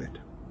Spirit.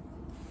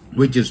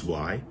 Which is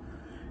why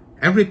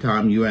Every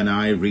time you and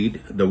I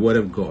read the Word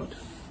of God,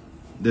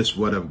 this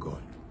Word of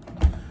God.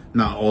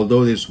 Now,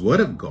 although this Word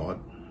of God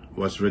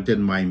was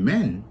written by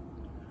men,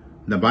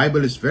 the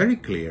Bible is very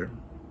clear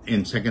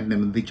in 2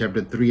 Timothy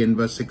chapter 3 and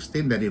verse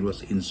 16 that it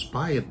was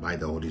inspired by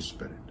the Holy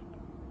Spirit.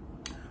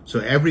 So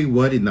every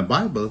word in the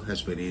Bible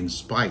has been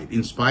inspired.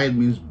 Inspired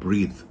means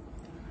breathe.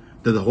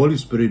 That the Holy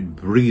Spirit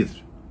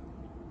breathed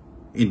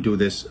into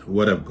this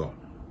Word of God.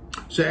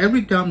 So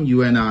every time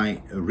you and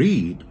I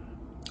read,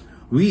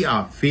 we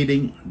are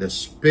feeding the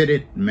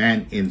spirit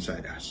man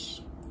inside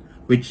us,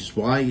 which is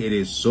why it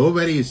is so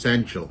very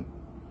essential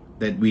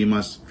that we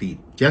must feed.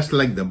 Just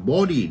like the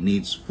body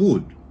needs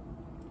food,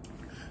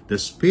 the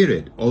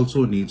spirit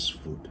also needs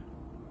food.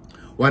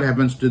 What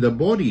happens to the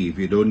body if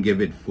you don't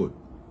give it food?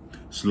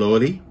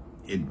 Slowly,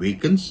 it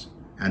weakens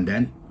and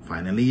then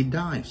finally it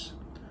dies.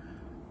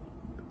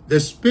 The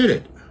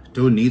spirit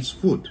too needs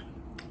food,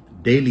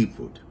 daily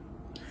food.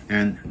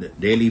 And the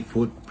daily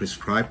food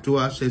prescribed to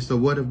us is the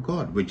Word of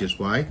God, which is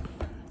why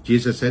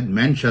Jesus said,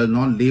 "Man shall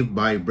not live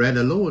by bread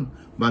alone,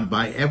 but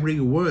by every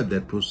word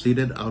that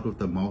proceeded out of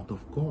the mouth of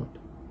God."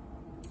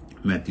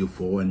 Matthew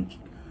 4 and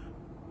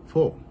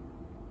 4.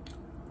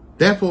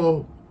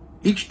 Therefore,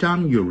 each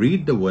time you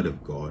read the Word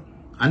of God,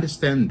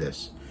 understand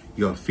this,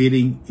 you're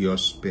feeding your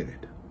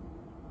spirit.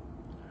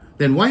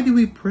 Then why do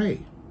we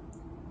pray?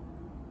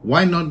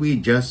 Why not we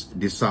just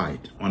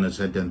decide on a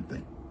certain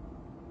thing?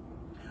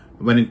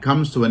 When it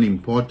comes to an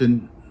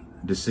important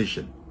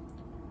decision,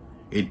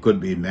 it could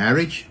be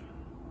marriage,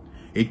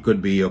 it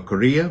could be your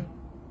career,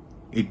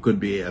 it could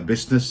be a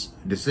business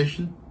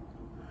decision,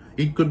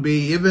 it could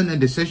be even a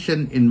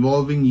decision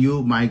involving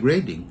you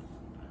migrating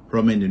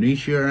from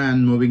Indonesia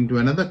and moving to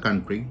another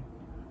country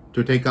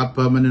to take up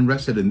permanent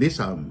residence. These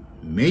are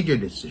major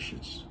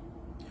decisions.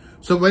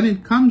 So when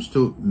it comes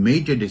to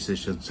major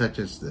decisions such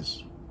as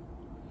this,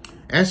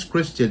 as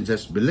Christians,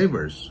 as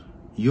believers,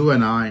 you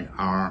and I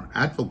are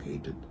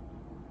advocated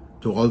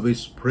to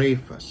always pray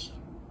first.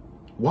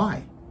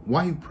 Why?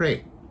 Why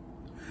pray?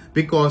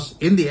 Because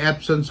in the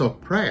absence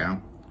of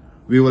prayer,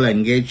 we will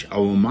engage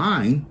our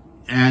mind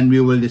and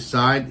we will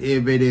decide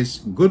if it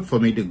is good for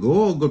me to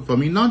go or good for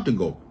me not to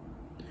go.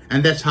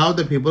 And that's how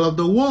the people of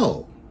the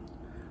world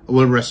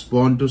will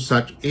respond to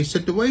such a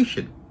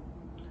situation.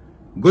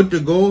 Good to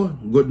go,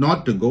 good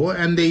not to go,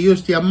 and they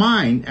use their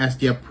mind as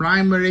their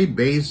primary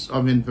base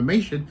of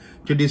information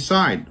to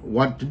decide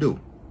what to do.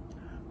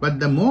 But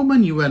the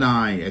moment you and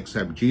I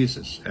accept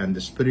Jesus and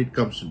the Spirit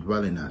comes to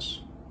dwell in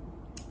us,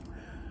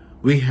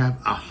 we have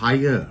a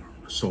higher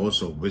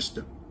source of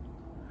wisdom.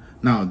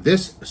 Now,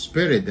 this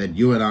Spirit that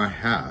you and I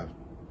have,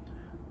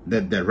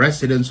 that the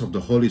residence of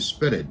the Holy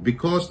Spirit,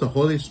 because the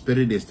Holy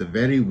Spirit is the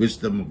very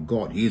wisdom of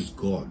God. He is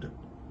God.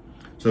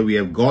 So we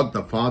have God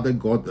the Father,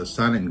 God the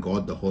Son, and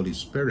God the Holy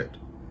Spirit.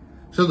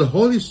 So the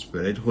Holy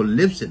Spirit who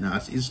lives in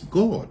us is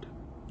God,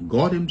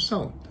 God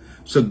Himself.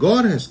 So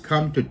God has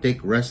come to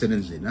take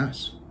residence in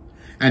us.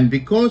 And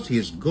because He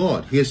is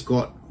God, He has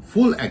got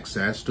full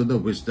access to the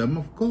wisdom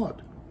of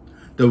God.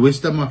 The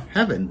wisdom of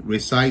heaven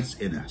resides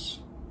in us.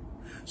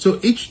 So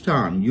each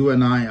time you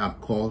and I are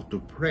called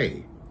to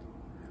pray,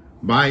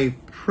 by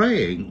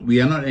praying,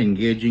 we are not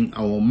engaging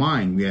our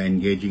mind, we are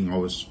engaging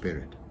our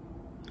spirit.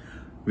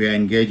 We are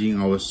engaging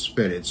our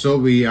spirit. So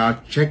we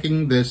are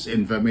checking this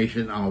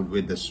information out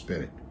with the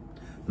spirit,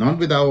 not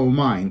with our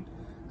mind.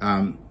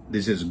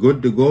 This is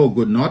good to go,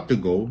 good not to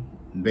go,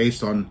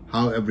 based on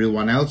how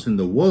everyone else in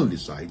the world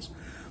decides.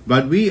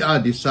 But we are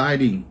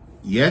deciding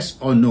yes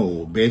or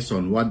no based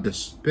on what the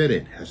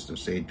Spirit has to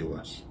say to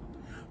us,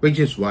 which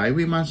is why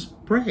we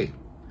must pray.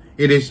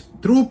 It is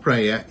through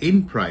prayer,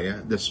 in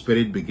prayer, the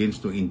Spirit begins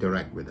to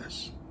interact with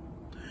us.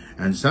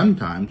 And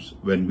sometimes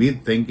when we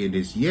think it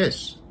is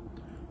yes,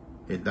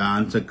 the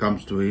answer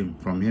comes to him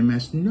from Him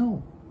as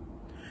no.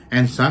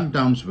 And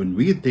sometimes when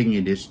we think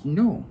it is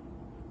no,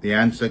 the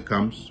answer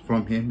comes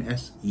from Him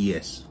as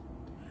yes.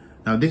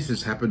 Now this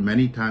has happened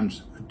many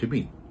times to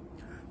me,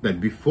 that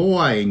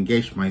before I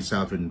engage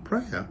myself in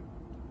prayer,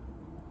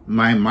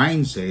 my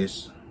mind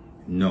says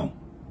no.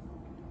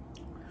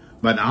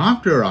 But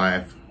after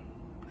I've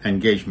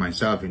engaged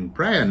myself in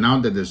prayer, now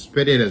that the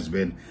Spirit has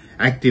been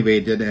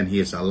activated and He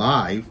is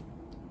alive,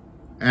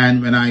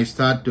 and when I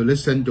start to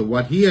listen to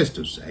what He has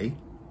to say,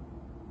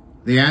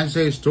 the answer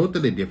is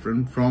totally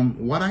different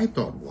from what I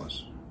thought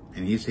was.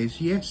 And He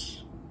says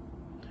yes.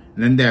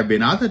 And then there have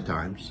been other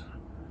times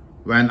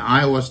when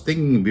I was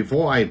thinking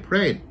before I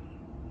prayed,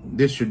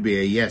 this should be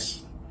a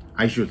yes.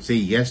 I should say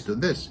yes to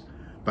this.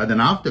 But then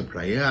after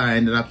prayer, I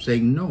ended up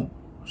saying no.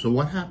 So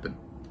what happened?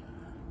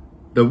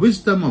 The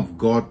wisdom of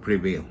God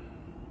prevailed.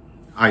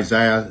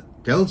 Isaiah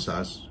tells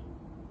us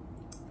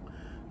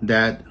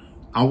that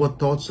our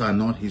thoughts are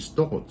not His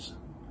thoughts,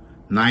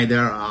 neither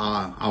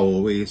are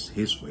our ways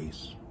His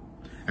ways.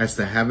 As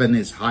the heaven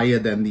is higher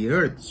than the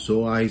earth,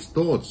 so are His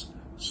thoughts,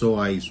 so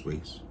are His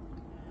ways.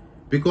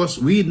 Because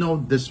we know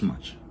this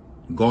much,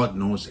 God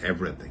knows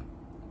everything.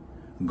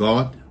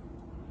 God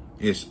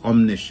is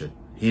omniscient.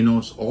 He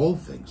knows all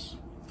things.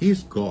 He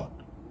is God.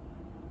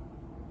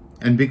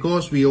 And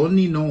because we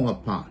only know a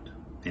part,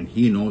 and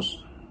He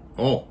knows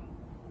all.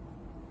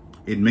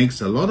 It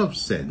makes a lot of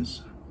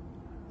sense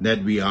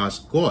that we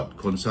ask God,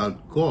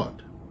 consult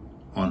God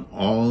on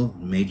all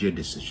major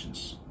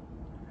decisions,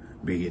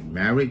 be it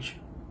marriage,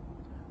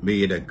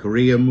 be it a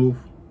career move,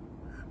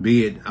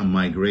 be it a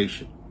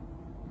migration,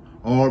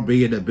 or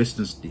be it a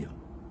business deal.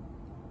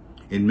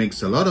 It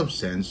makes a lot of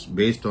sense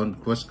based on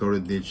 1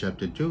 Corinthians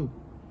chapter 2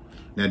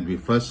 that we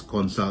first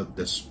consult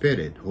the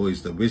Spirit, who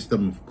is the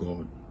wisdom of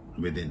God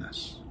within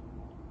us.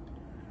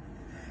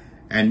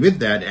 And with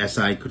that, as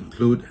I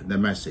conclude the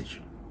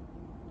message,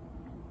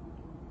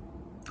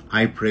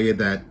 I pray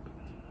that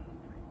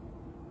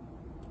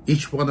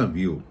each one of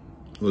you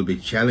will be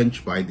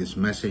challenged by this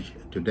message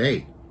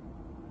today,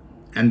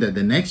 and that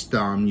the next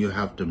time you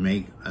have to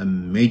make a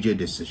major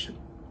decision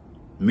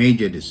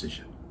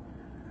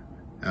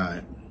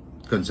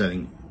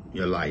concerning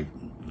your life.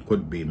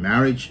 Could be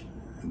marriage,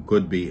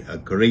 could be a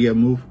career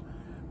move,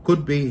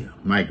 could be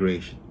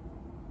migration.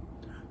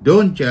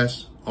 Don't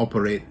just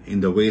operate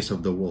in the ways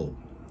of the world.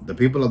 The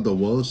people of the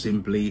world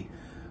simply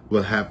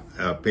will have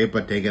a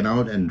paper taken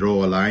out and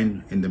draw a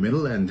line in the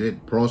middle and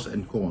read pros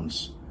and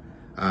cons,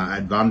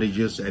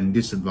 advantages and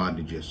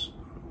disadvantages,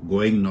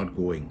 going, not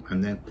going.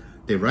 And then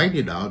they write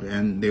it out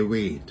and they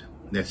weigh it.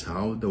 That's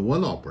how the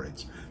world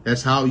operates.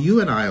 That's how you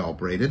and I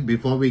operated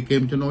before we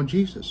came to know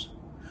Jesus.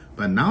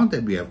 But now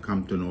that we have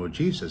come to know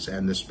Jesus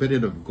and the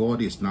Spirit of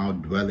God is now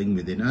dwelling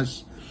within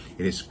us,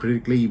 it is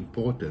critically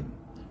important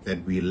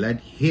that we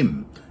let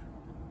Him,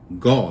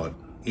 God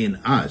in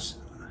us,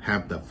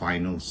 have the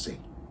final say.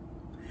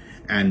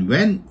 And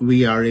when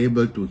we are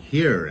able to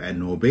hear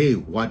and obey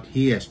what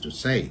He has to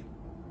say,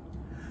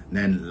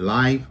 then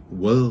life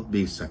will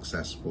be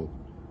successful.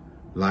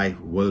 Life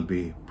will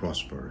be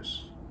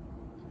prosperous.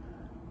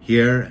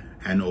 Hear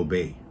and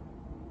obey.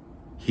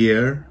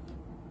 Hear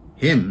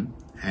Him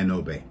and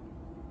obey.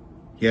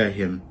 Hear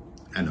Him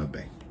and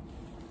obey.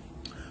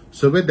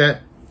 So with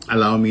that,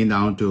 allow me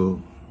now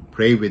to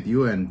pray with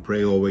you and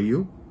pray over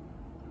you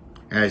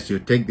as you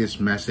take this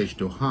message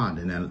to heart.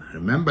 And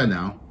remember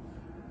now,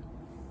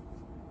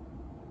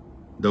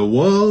 the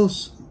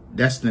world's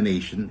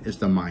destination is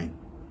the mind.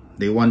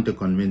 They want to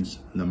convince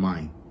the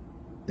mind.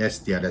 That's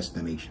their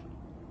destination.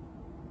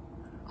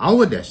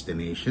 Our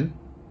destination,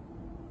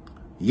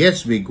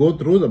 yes, we go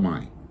through the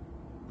mind,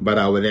 but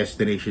our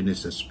destination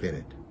is the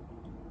Spirit.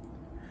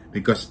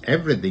 Because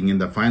everything in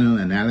the final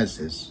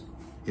analysis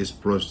is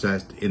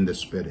processed in the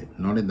Spirit,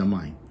 not in the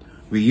mind.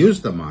 We use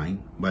the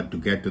mind, but to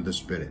get to the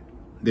Spirit.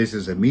 This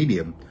is a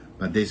medium,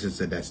 but this is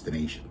a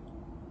destination.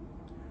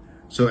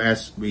 So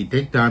as we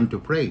take time to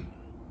pray,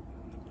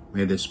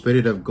 may the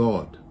Spirit of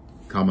God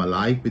come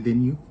alive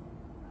within you.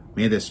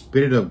 May the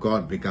Spirit of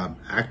God become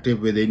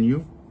active within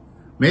you.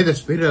 May the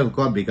Spirit of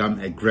God become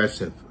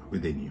aggressive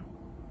within you.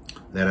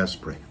 Let us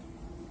pray.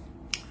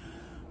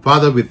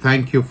 Father, we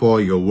thank you for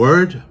your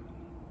word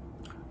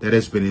that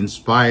has been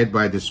inspired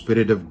by the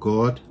Spirit of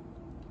God.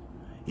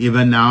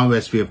 Even now,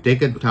 as we have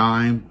taken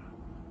time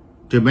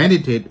to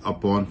meditate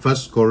upon 1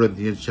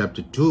 Corinthians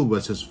chapter 2,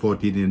 verses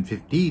 14 and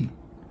 15,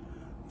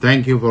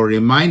 thank you for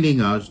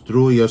reminding us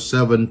through your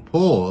servant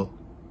Paul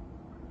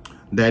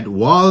that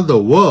while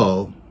the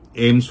world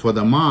aims for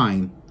the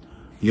mind,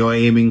 you're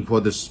aiming for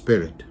the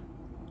Spirit.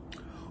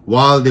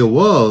 While the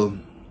world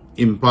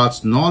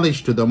imparts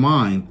knowledge to the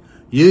mind,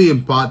 you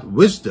impart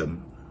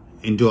wisdom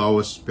into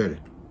our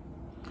spirit,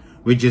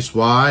 which is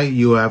why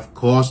you have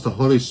caused the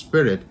Holy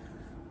Spirit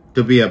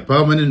to be a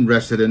permanent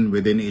resident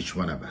within each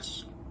one of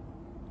us.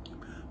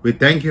 We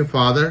thank you,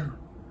 Father,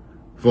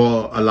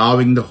 for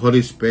allowing the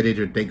Holy Spirit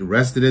to take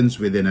residence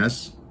within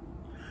us.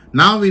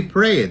 Now we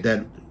pray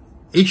that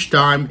each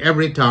time,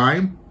 every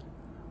time,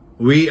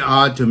 we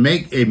are to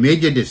make a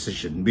major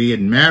decision, be it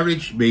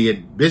marriage, be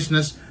it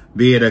business,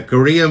 be it a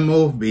career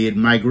move, be it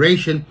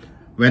migration,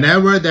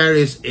 whenever there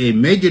is a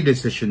major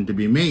decision to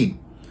be made,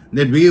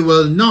 that we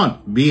will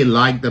not be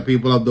like the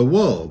people of the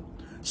world,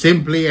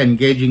 simply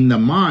engaging the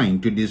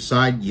mind to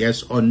decide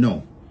yes or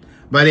no,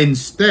 but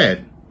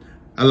instead,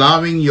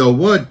 allowing your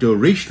word to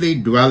richly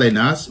dwell in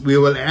us, we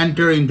will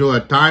enter into a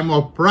time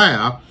of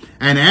prayer,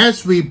 and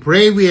as we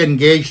pray, we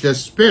engage the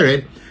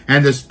Spirit,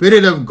 and the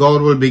Spirit of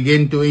God will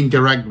begin to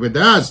interact with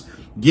us,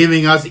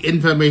 giving us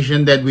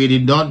information that we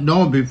did not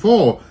know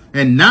before.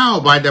 And now,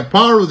 by the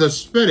power of the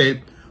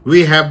Spirit,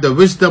 we have the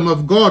wisdom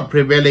of God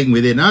prevailing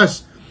within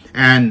us,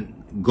 and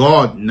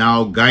God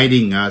now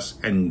guiding us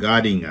and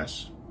guarding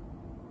us.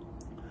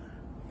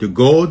 To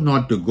go,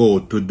 not to go,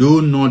 to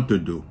do, not to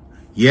do,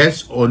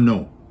 yes or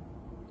no.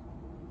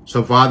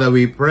 So, Father,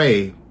 we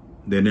pray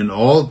that in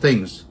all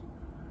things,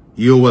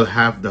 you will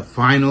have the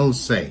final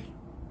say.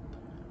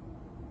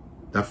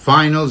 The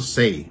final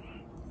say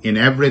in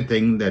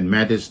everything that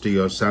matters to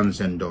your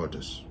sons and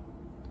daughters.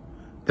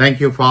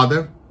 Thank you,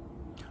 Father,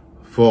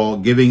 for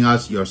giving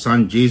us your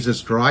Son,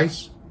 Jesus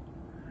Christ.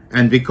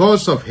 And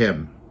because of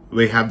him,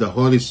 we have the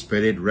Holy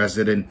Spirit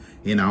resident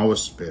in our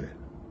spirit.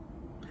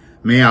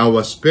 May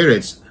our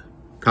spirits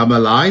come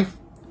alive.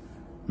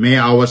 May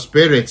our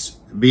spirits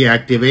be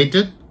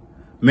activated.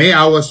 May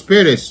our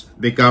spirits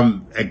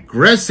become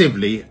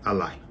aggressively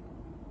alive.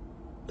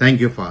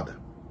 Thank you, Father.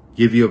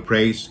 Give you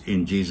praise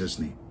in Jesus'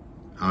 name.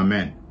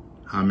 Amen.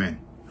 Amen.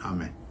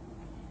 Amen.